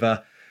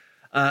turnover,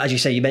 as you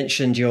say, you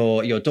mentioned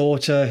your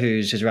daughter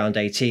who's around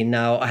 18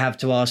 now. I have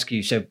to ask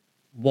you, so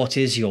what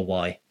is your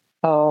why?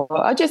 Oh,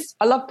 I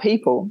love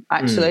people,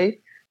 actually.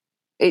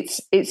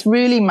 It's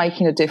really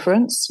making a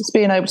difference. It's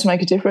being able to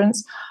make a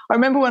difference. I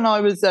remember when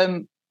I was,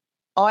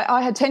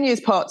 I had 10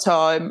 years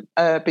part-time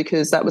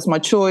because that was my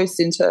choice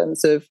in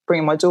terms of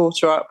bringing my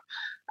daughter up.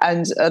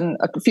 And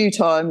a few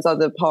times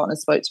other partners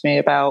spoke to me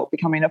about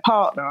becoming a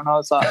partner. And I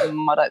was like, I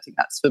don't think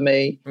that's for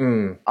me.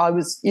 I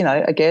was,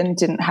 again,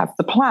 didn't have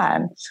the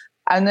plan.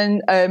 And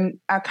then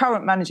our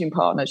current managing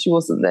partner, she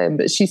wasn't then,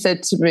 but she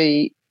said to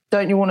me,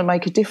 don't you want to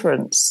make a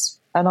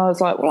difference? And I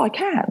was like, well, I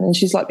can. And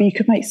she's like, but you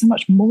could make so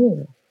much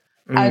more.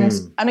 And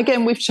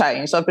again, we've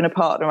changed. I've been a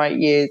partner 8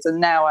 years, and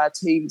now our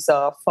teams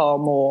are far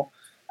more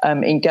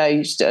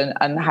engaged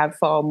and have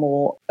far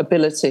more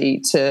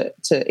ability to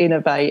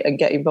innovate and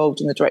get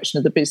involved in the direction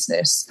of the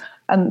business.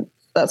 And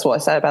that's what I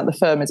say about the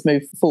firm has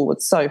moved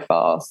forward so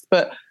fast.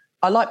 But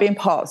I like being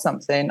part of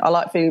something. I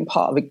like feeling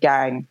part of a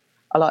gang.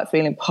 I like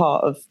feeling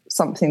part of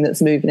something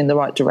that's moving in the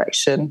right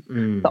direction,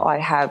 that I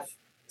have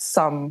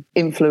some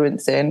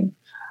influence in,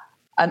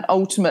 and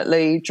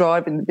ultimately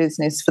driving the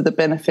business for the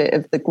benefit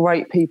of the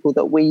great people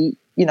that we,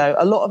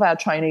 a lot of our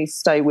trainees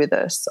stay with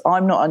us.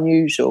 I'm not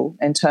unusual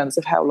in terms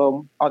of how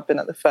long I've been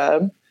at the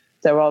firm.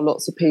 There are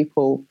lots of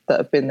people that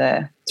have been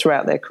there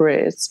throughout their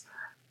careers.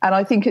 And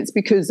I think it's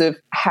because of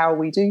how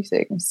we do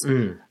things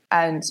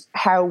and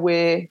how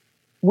we're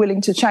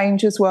willing to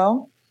change as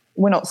well.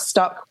 We're not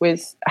stuck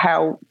with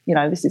how,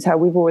 this is how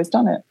we've always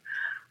done it.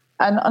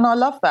 And I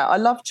love that. I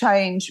love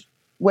change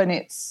when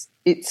it's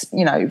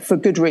for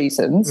good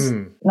reasons.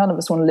 None of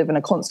us want to live in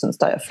a constant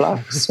state of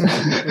flux.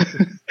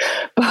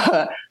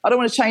 But I don't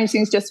want to change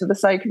things just for the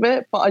sake of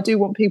it. But I do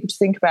want people to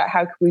think about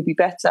how can we be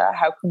better?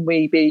 How can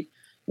we be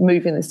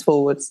moving this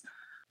forwards?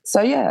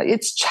 So, yeah,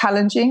 it's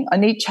challenging. I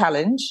need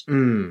challenge.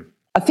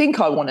 I think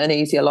I want an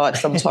easier life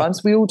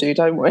sometimes. We all do,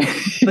 don't we?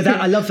 But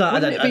I love that.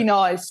 Wouldn't it be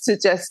nice to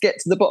just get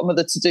to the bottom of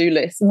the to-do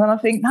list? And then I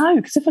think, no,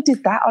 because if I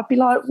did that, I'd be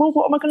like, well,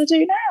 what am I going to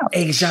do now?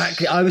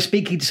 Exactly. I was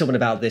speaking to someone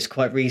about this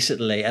quite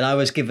recently, and I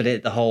was giving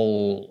it the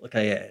whole,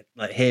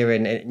 like here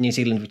in New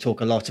Zealand, we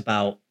talk a lot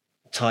about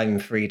time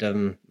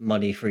freedom,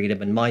 money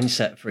freedom, and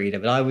mindset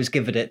freedom. And I was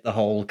giving it the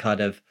whole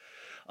kind of,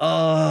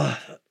 I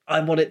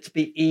want it to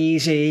be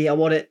easy. I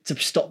want it to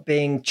stop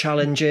being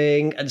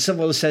challenging. And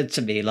someone said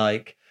to me,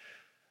 like,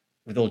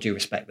 with all due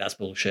respect, that's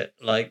bullshit.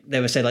 Like, they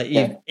were saying,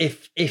 like,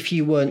 if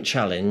you weren't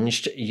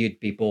challenged, you'd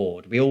be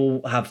bored. We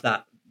all have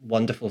that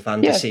wonderful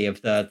fantasy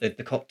of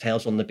the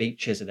cocktails on the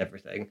beaches and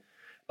everything.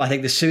 But I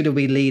think the sooner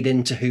we lead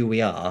into who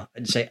we are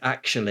and say,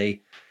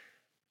 actually,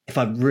 if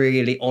I'm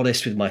really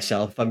honest with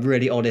myself, if I'm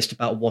really honest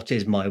about what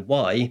is my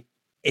why,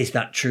 is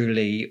that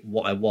truly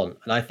what I want?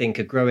 And I think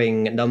a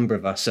growing number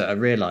of us are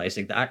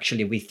realizing that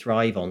actually we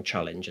thrive on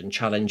challenge, and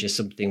challenge is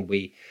something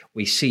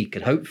we seek,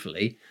 and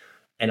hopefully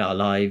in our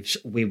lives,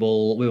 we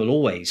will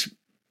always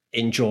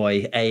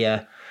enjoy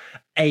a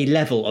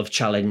level of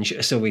challenge,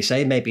 so we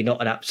say. Maybe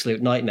not an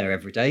absolute nightmare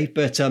every day,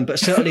 but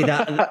certainly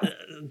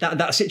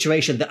that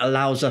situation that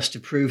allows us to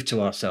prove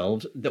to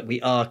ourselves that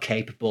we are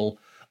capable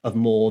of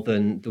more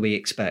than we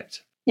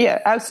expect. Yeah,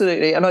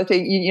 absolutely. And I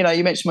think you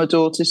mentioned my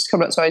daughter. She's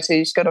coming up to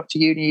 18. She's going off to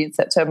uni in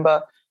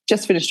September.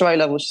 Just finished her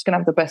A-level. She's going to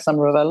have the best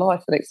summer of her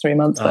life the next 3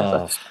 months.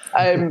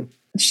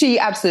 She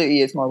absolutely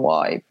is my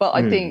why. But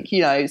I think,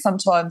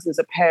 sometimes as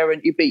a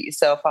parent, you beat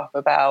yourself up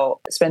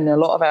about spending a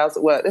lot of hours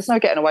at work. There's no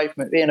getting away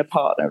from it. Being a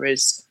partner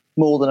is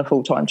more than a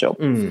full-time job.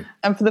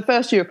 And for the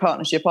first year of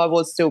partnership, I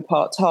was still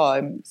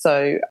part-time,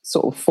 so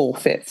sort of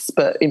 4/5.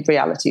 But in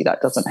reality,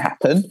 that doesn't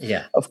happen,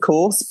 of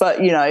course.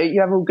 But, you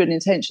have all good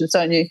intentions,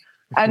 don't you?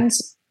 And,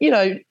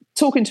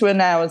 talking to her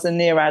now as a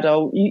near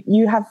adult,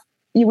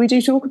 we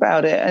do talk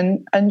about it,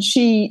 and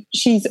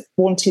she's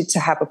wanted to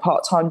have a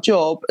part-time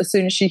job as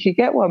soon as she could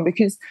get one,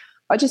 because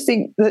I just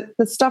think that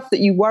the stuff that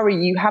you worry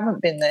you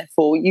haven't been there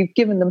for, you've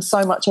given them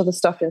so much other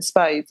stuff in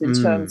spades in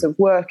terms of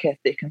work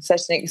ethic and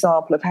setting an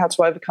example of how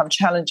to overcome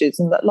challenges,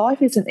 and that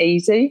life isn't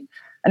easy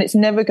and it's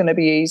never going to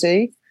be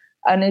easy.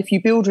 And if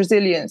you build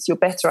resilience, you're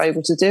better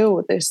able to deal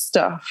with this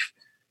stuff.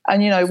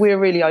 And, we're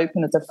really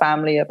open as a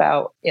family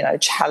about,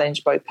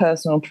 challenge, both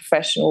personal and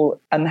professional,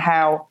 and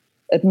how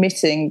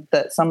admitting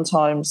that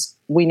sometimes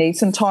we need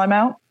some time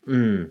out.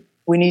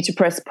 We need to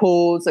press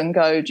pause and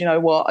go, do you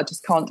know what? I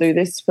just can't do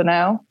this for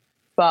now,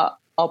 but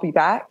I'll be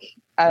back.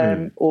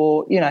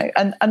 Or,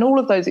 and all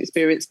of those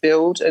experiences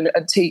build and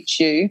teach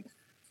you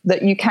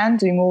that you can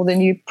do more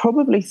than you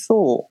probably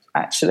thought,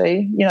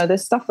 actually.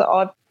 There's stuff that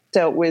I've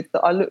dealt with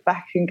that I look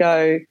back and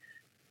go,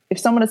 if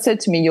someone had said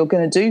to me, you're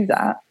going to do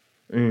that,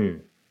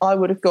 I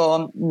would have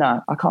gone,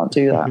 no, I can't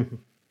do that.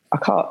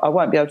 I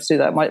won't be able to do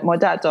that. My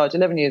dad died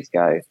 11 years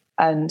ago,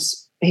 and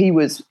he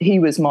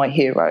was my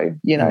hero,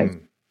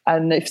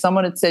 And if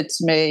someone had said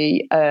to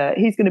me,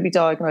 he's going to be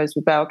diagnosed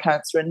with bowel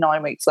cancer and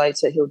 9 weeks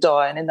later he'll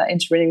die, and in that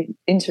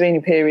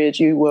intervening period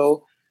you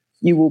will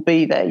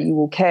be there, you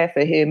will care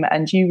for him,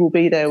 and you will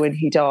be there when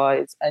he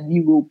dies, and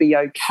you will be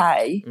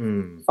okay,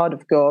 I'd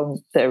have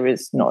gone, there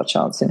is not a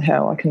chance in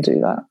hell I can do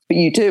that. But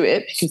you do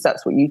it because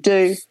that's what you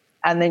do,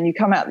 and then you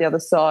come out the other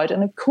side,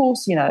 and of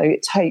course,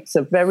 it takes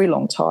a very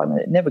long time and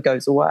it never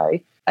goes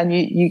away, and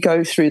you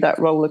go through that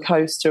roller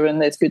coaster,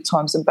 and there's good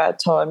times and bad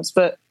times,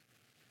 but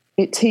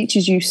it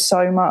teaches you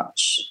so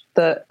much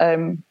that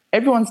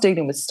everyone's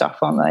dealing with stuff,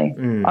 aren't they?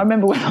 I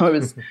remember when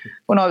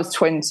I was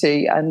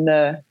 20 and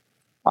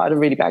I had a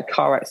really bad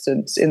car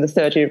accident in the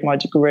third year of my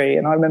degree,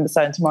 and I remember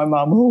saying to my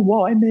mum, oh,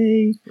 why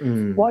me?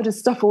 Why does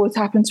stuff always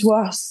happen to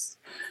us?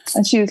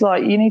 And she was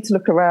like, you need to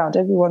look around.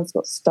 Everyone's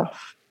got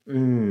stuff.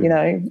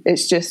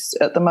 It's just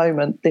at the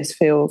moment this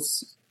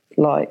feels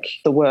like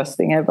the worst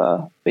thing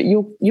ever, but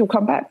you'll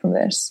come back from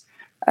this.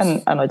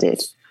 And I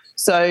did.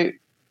 So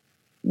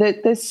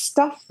there's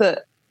stuff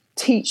that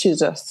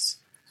teaches us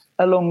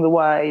along the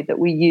way that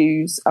we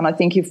use, and I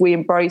think if we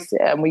embrace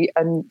it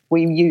and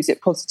we use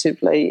it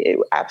positively, it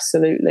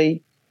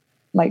absolutely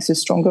makes us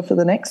stronger for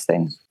the next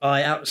thing.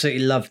 I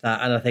absolutely love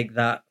that, and I think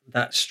that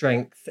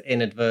strength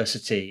in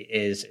adversity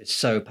is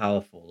so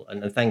powerful.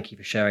 And thank you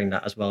for sharing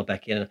that as well,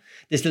 Becky. And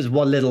this is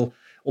one little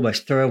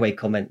almost throwaway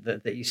comment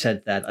that you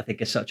said there. I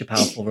think is such a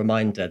powerful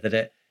reminder that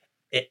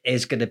it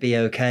is going to be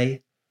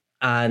okay.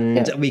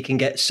 And we can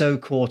get so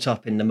caught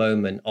up in the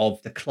moment of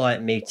the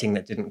client meeting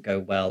that didn't go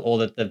well, or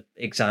the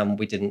exam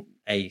we didn't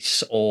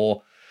ace,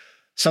 or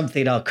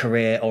something in our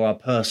career or our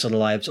personal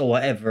lives or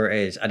whatever it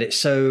is. And it's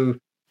so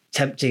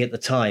tempting at the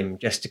time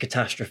just to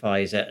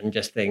catastrophize it and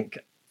just think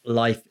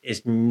life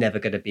is never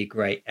going to be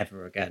great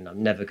ever again.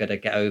 I'm never going to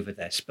get over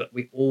this. But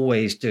we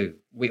always do.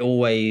 We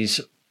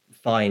always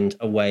find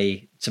a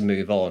way to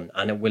move on,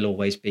 and it will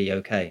always be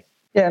okay.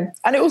 Yeah,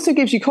 and it also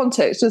gives you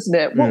context, doesn't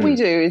it? What we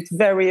do is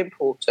very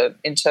important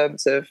in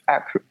terms of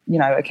our,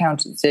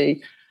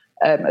 accountancy,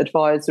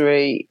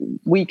 advisory.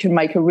 We can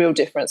make a real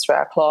difference for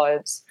our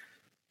clients.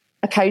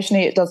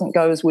 Occasionally, it doesn't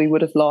go as we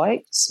would have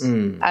liked,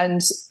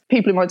 and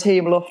people in my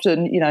team will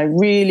often,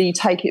 really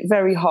take it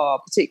very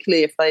hard,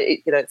 particularly if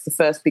it's the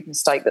first big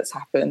mistake that's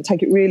happened.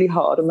 Take it really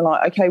hard, and we're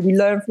like, okay, we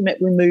learn from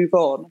it, we move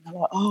on. And they're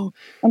like, oh,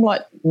 I'm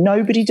like,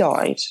 nobody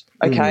died.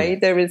 Okay,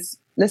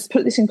 let's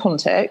put this in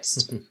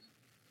context.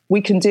 We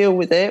can deal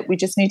with it. We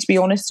just need to be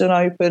honest and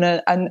open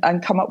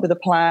and come up with a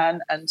plan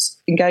and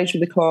engage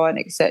with the client,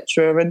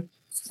 etc. And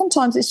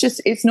sometimes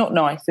it's not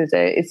nice, is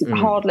it? It's a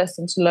hard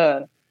lesson to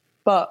learn.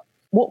 But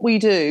what we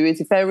do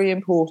is very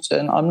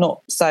important. I'm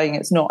not saying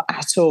it's not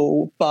at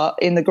all, but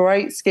in the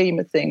great scheme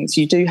of things,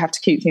 you do have to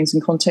keep things in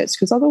context,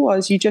 because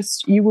otherwise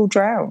you will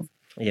drown.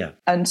 Yeah.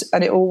 And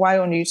it will weigh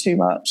on you too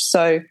much.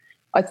 So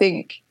I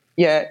think,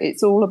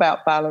 it's all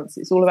about balance.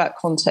 It's all about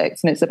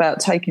context, and it's about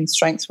taking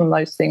strengths from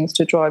those things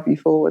to drive you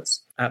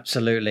forwards.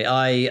 Absolutely.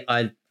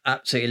 I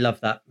absolutely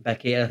love that,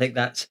 Becky. And I think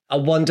that's a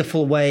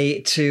wonderful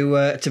way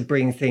to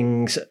bring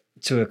things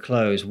to a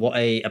close. What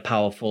a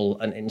powerful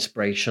and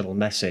inspirational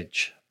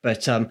message.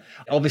 But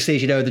obviously,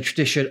 as you know, the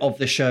tradition of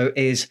the show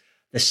is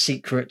the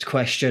secret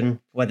question,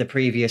 where the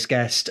previous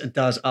guest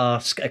does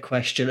ask a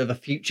question of a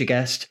future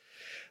guest.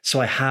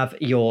 So I have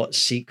your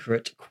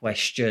secret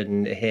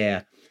question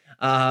here.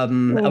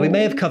 And we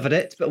may have covered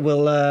it, but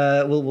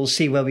we'll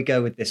see where we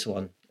go with this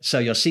one. So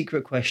your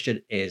secret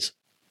question is,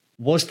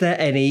 was there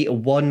any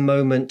one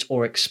moment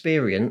or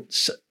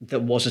experience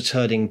that was a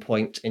turning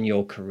point in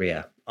your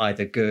career,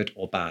 either good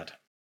or bad?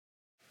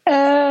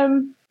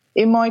 In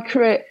my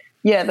career,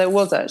 there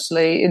was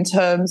actually, in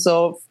terms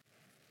of,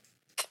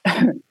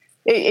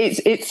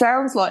 it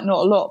sounds like not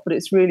a lot, but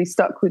it's really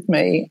stuck with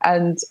me.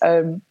 And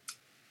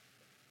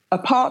a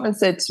partner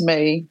said to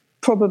me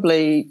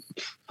probably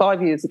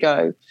 5 years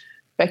ago,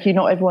 Becky,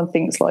 not everyone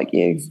thinks like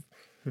you.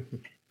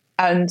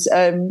 And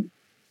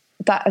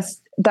that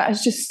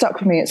has just stuck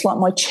with me. It's like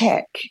my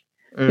check.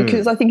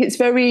 because I think it's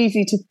very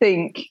easy to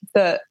think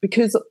that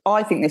because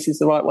I think this is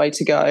the right way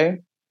to go,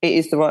 it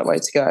is the right way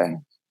to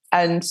go.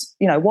 And,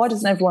 why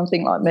doesn't everyone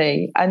think like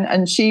me?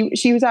 And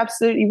she was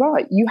absolutely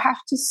right. You have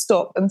to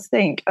stop and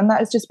think. And that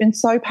has just been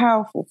so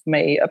powerful for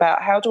me about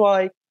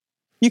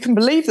you can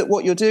believe that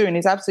what you're doing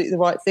is absolutely the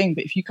right thing,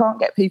 but if you can't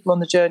get people on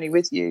the journey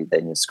with you,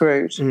 then you're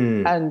screwed.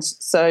 And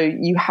so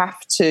you have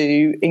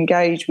to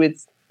engage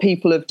with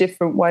people of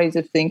different ways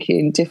of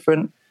thinking,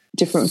 different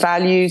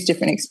values,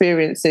 different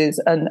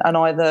experiences, and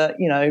either,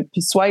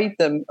 persuade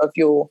them of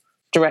your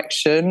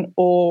direction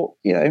or,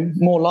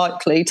 more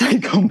likely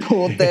take on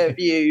board their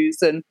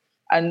views and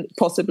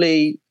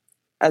possibly,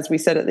 as we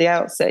said at the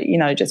outset,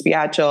 just be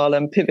agile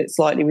and pivot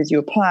slightly with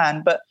your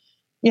plan. But,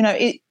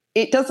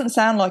 it doesn't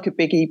sound like a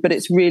biggie, but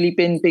it's really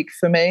been big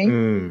for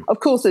me. Of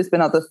course, there's been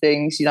other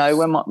things.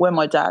 When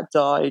my dad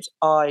died,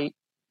 I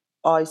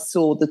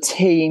saw the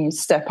team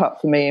step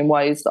up for me in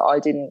ways that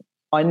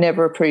I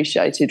never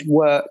appreciated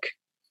work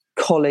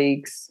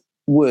colleagues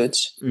would.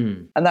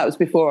 And that was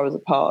before I was a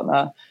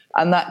partner.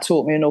 And that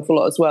taught me an awful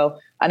lot as well.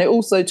 And it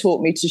also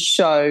taught me to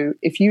show,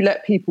 if you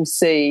let people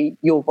see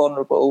you're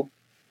vulnerable,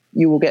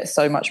 you will get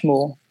so much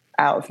more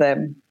out of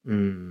them.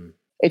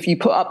 If you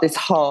put up this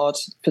hard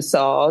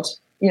facade,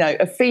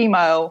 a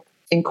female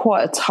in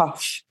quite a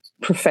tough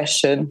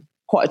profession,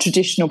 quite a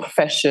traditional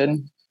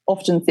profession,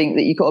 often think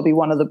that you've got to be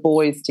one of the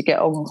boys to get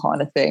on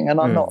kind of thing.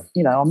 And I'm not,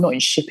 I'm not in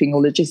shipping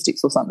or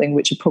logistics or something,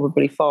 which are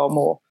probably far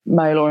more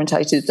male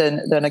orientated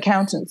than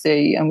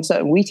accountancy. And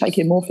so we take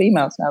in more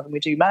females now than we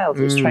do males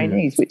as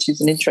trainees, which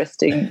is an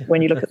interesting,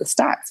 when you look at the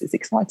stats, it's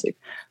exciting.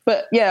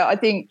 But yeah, I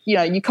think,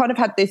 you kind of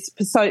had this,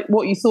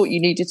 what you thought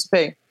you needed to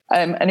be.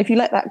 And if you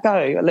let that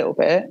go a little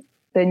bit,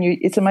 then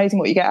it's amazing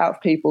what you get out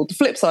of people. The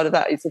flip side of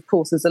that is, of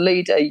course, as a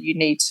leader, you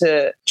need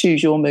to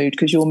choose your mood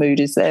because your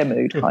mood is their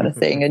mood kind of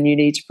thing. And you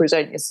need to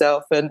present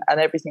yourself and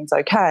everything's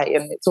okay.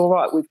 And it's all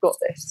right, we've got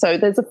this. So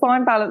there's a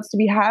fine balance to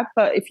be had.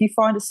 But if you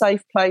find a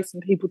safe place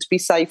and people to be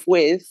safe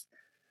with,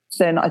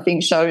 then I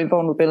think showing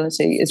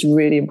vulnerability is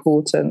really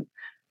important.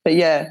 But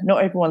yeah,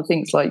 not everyone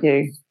thinks like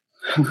you.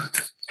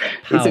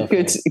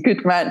 It's a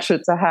good mantra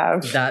to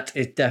have. That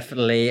is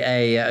definitely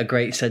a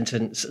great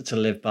sentence to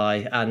live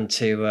by and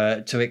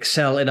to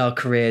excel in our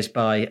careers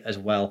by as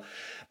well.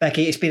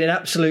 Becky, it's been an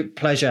absolute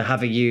pleasure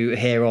having you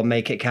here on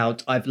Make It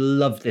Count. I've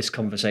loved this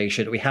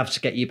conversation. We have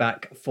to get you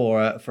back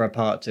for a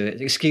part 2.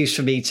 It's an excuse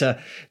for me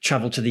to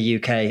travel to the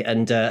UK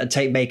and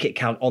take Make It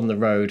Count on the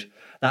road.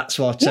 That's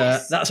what it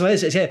is.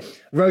 It's here.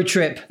 Road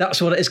trip.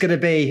 That's what it's going to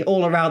be.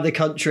 All around the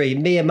country.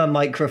 Me and my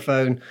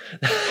microphone.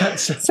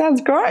 Sounds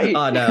great.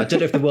 I know. I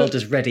don't know if the world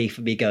is ready for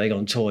me going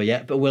on tour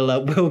yet, but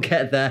we'll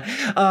get there.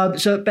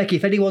 So, Becky,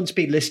 if anyone's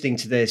been listening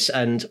to this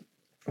and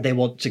they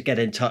want to get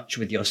in touch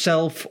with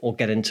yourself or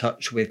get in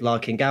touch with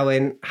Larkin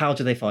Gowan, how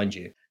do they find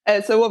you?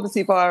 So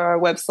obviously via our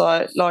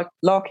website, like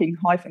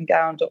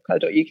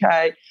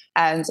larkin-gowan.co.uk,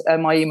 and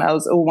my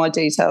emails, all my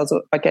details,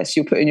 I guess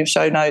you'll put in your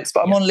show notes.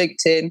 But I'm on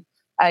LinkedIn.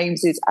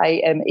 Ames is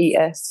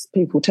AMES.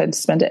 People tend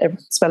to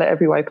spell it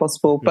every way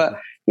possible. But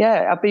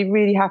yeah, I'd be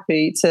really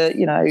happy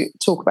to,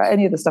 talk about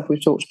any of the stuff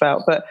we've talked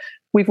about. But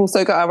we've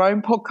also got our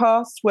own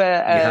podcast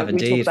where we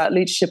talk about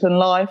leadership and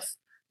life,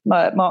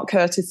 Mark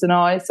Curtis and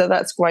I. So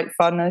that's great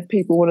fun. And if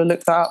people want to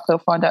look that up, they'll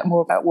find out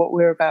more about what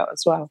we're about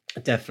as well.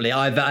 Definitely.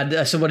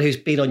 As someone who's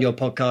been on your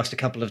podcast a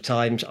couple of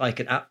times, I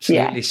can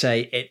absolutely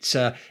say it's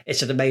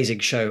an amazing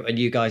show, and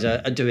you guys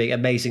are doing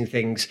amazing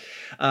things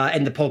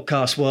in the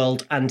podcast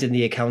world and in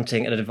the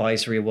accounting and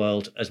advisory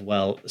world as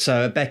well.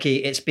 So Becky,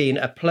 it's been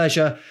a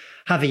pleasure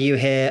having you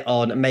here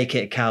on Make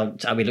It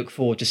Count, and we look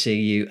forward to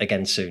seeing you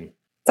again soon.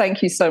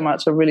 Thank you so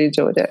much. I really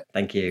enjoyed it.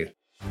 Thank you.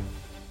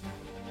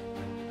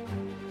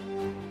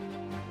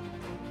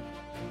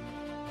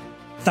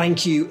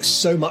 Thank you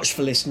so much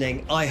for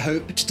listening. I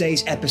hope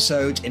today's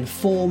episode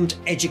informed,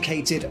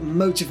 educated,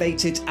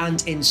 motivated,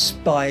 and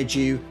inspired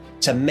you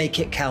to make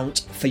it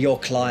count for your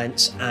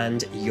clients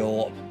and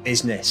your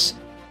business.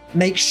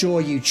 Make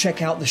sure you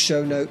check out the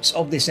show notes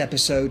of this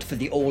episode for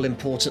the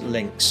all-important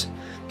links.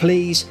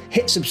 Please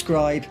hit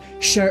subscribe,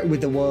 share it with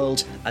the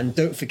world, and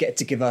don't forget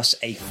to give us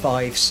a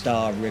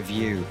 5-star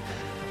review.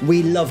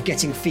 We love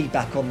getting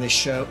feedback on this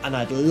show, and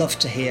I'd love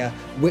to hear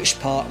which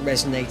part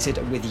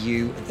resonated with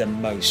you the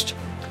most.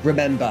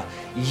 Remember,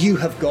 you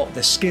have got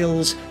the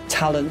skills,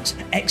 talent,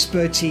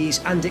 expertise,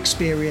 and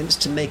experience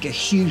to make a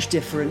huge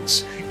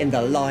difference in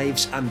the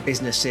lives and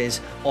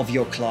businesses of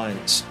your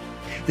clients.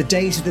 The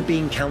days of the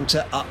bean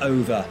counter are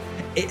over.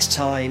 It's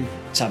time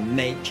to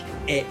make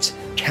it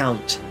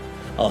count.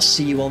 I'll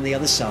see you on the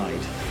other side.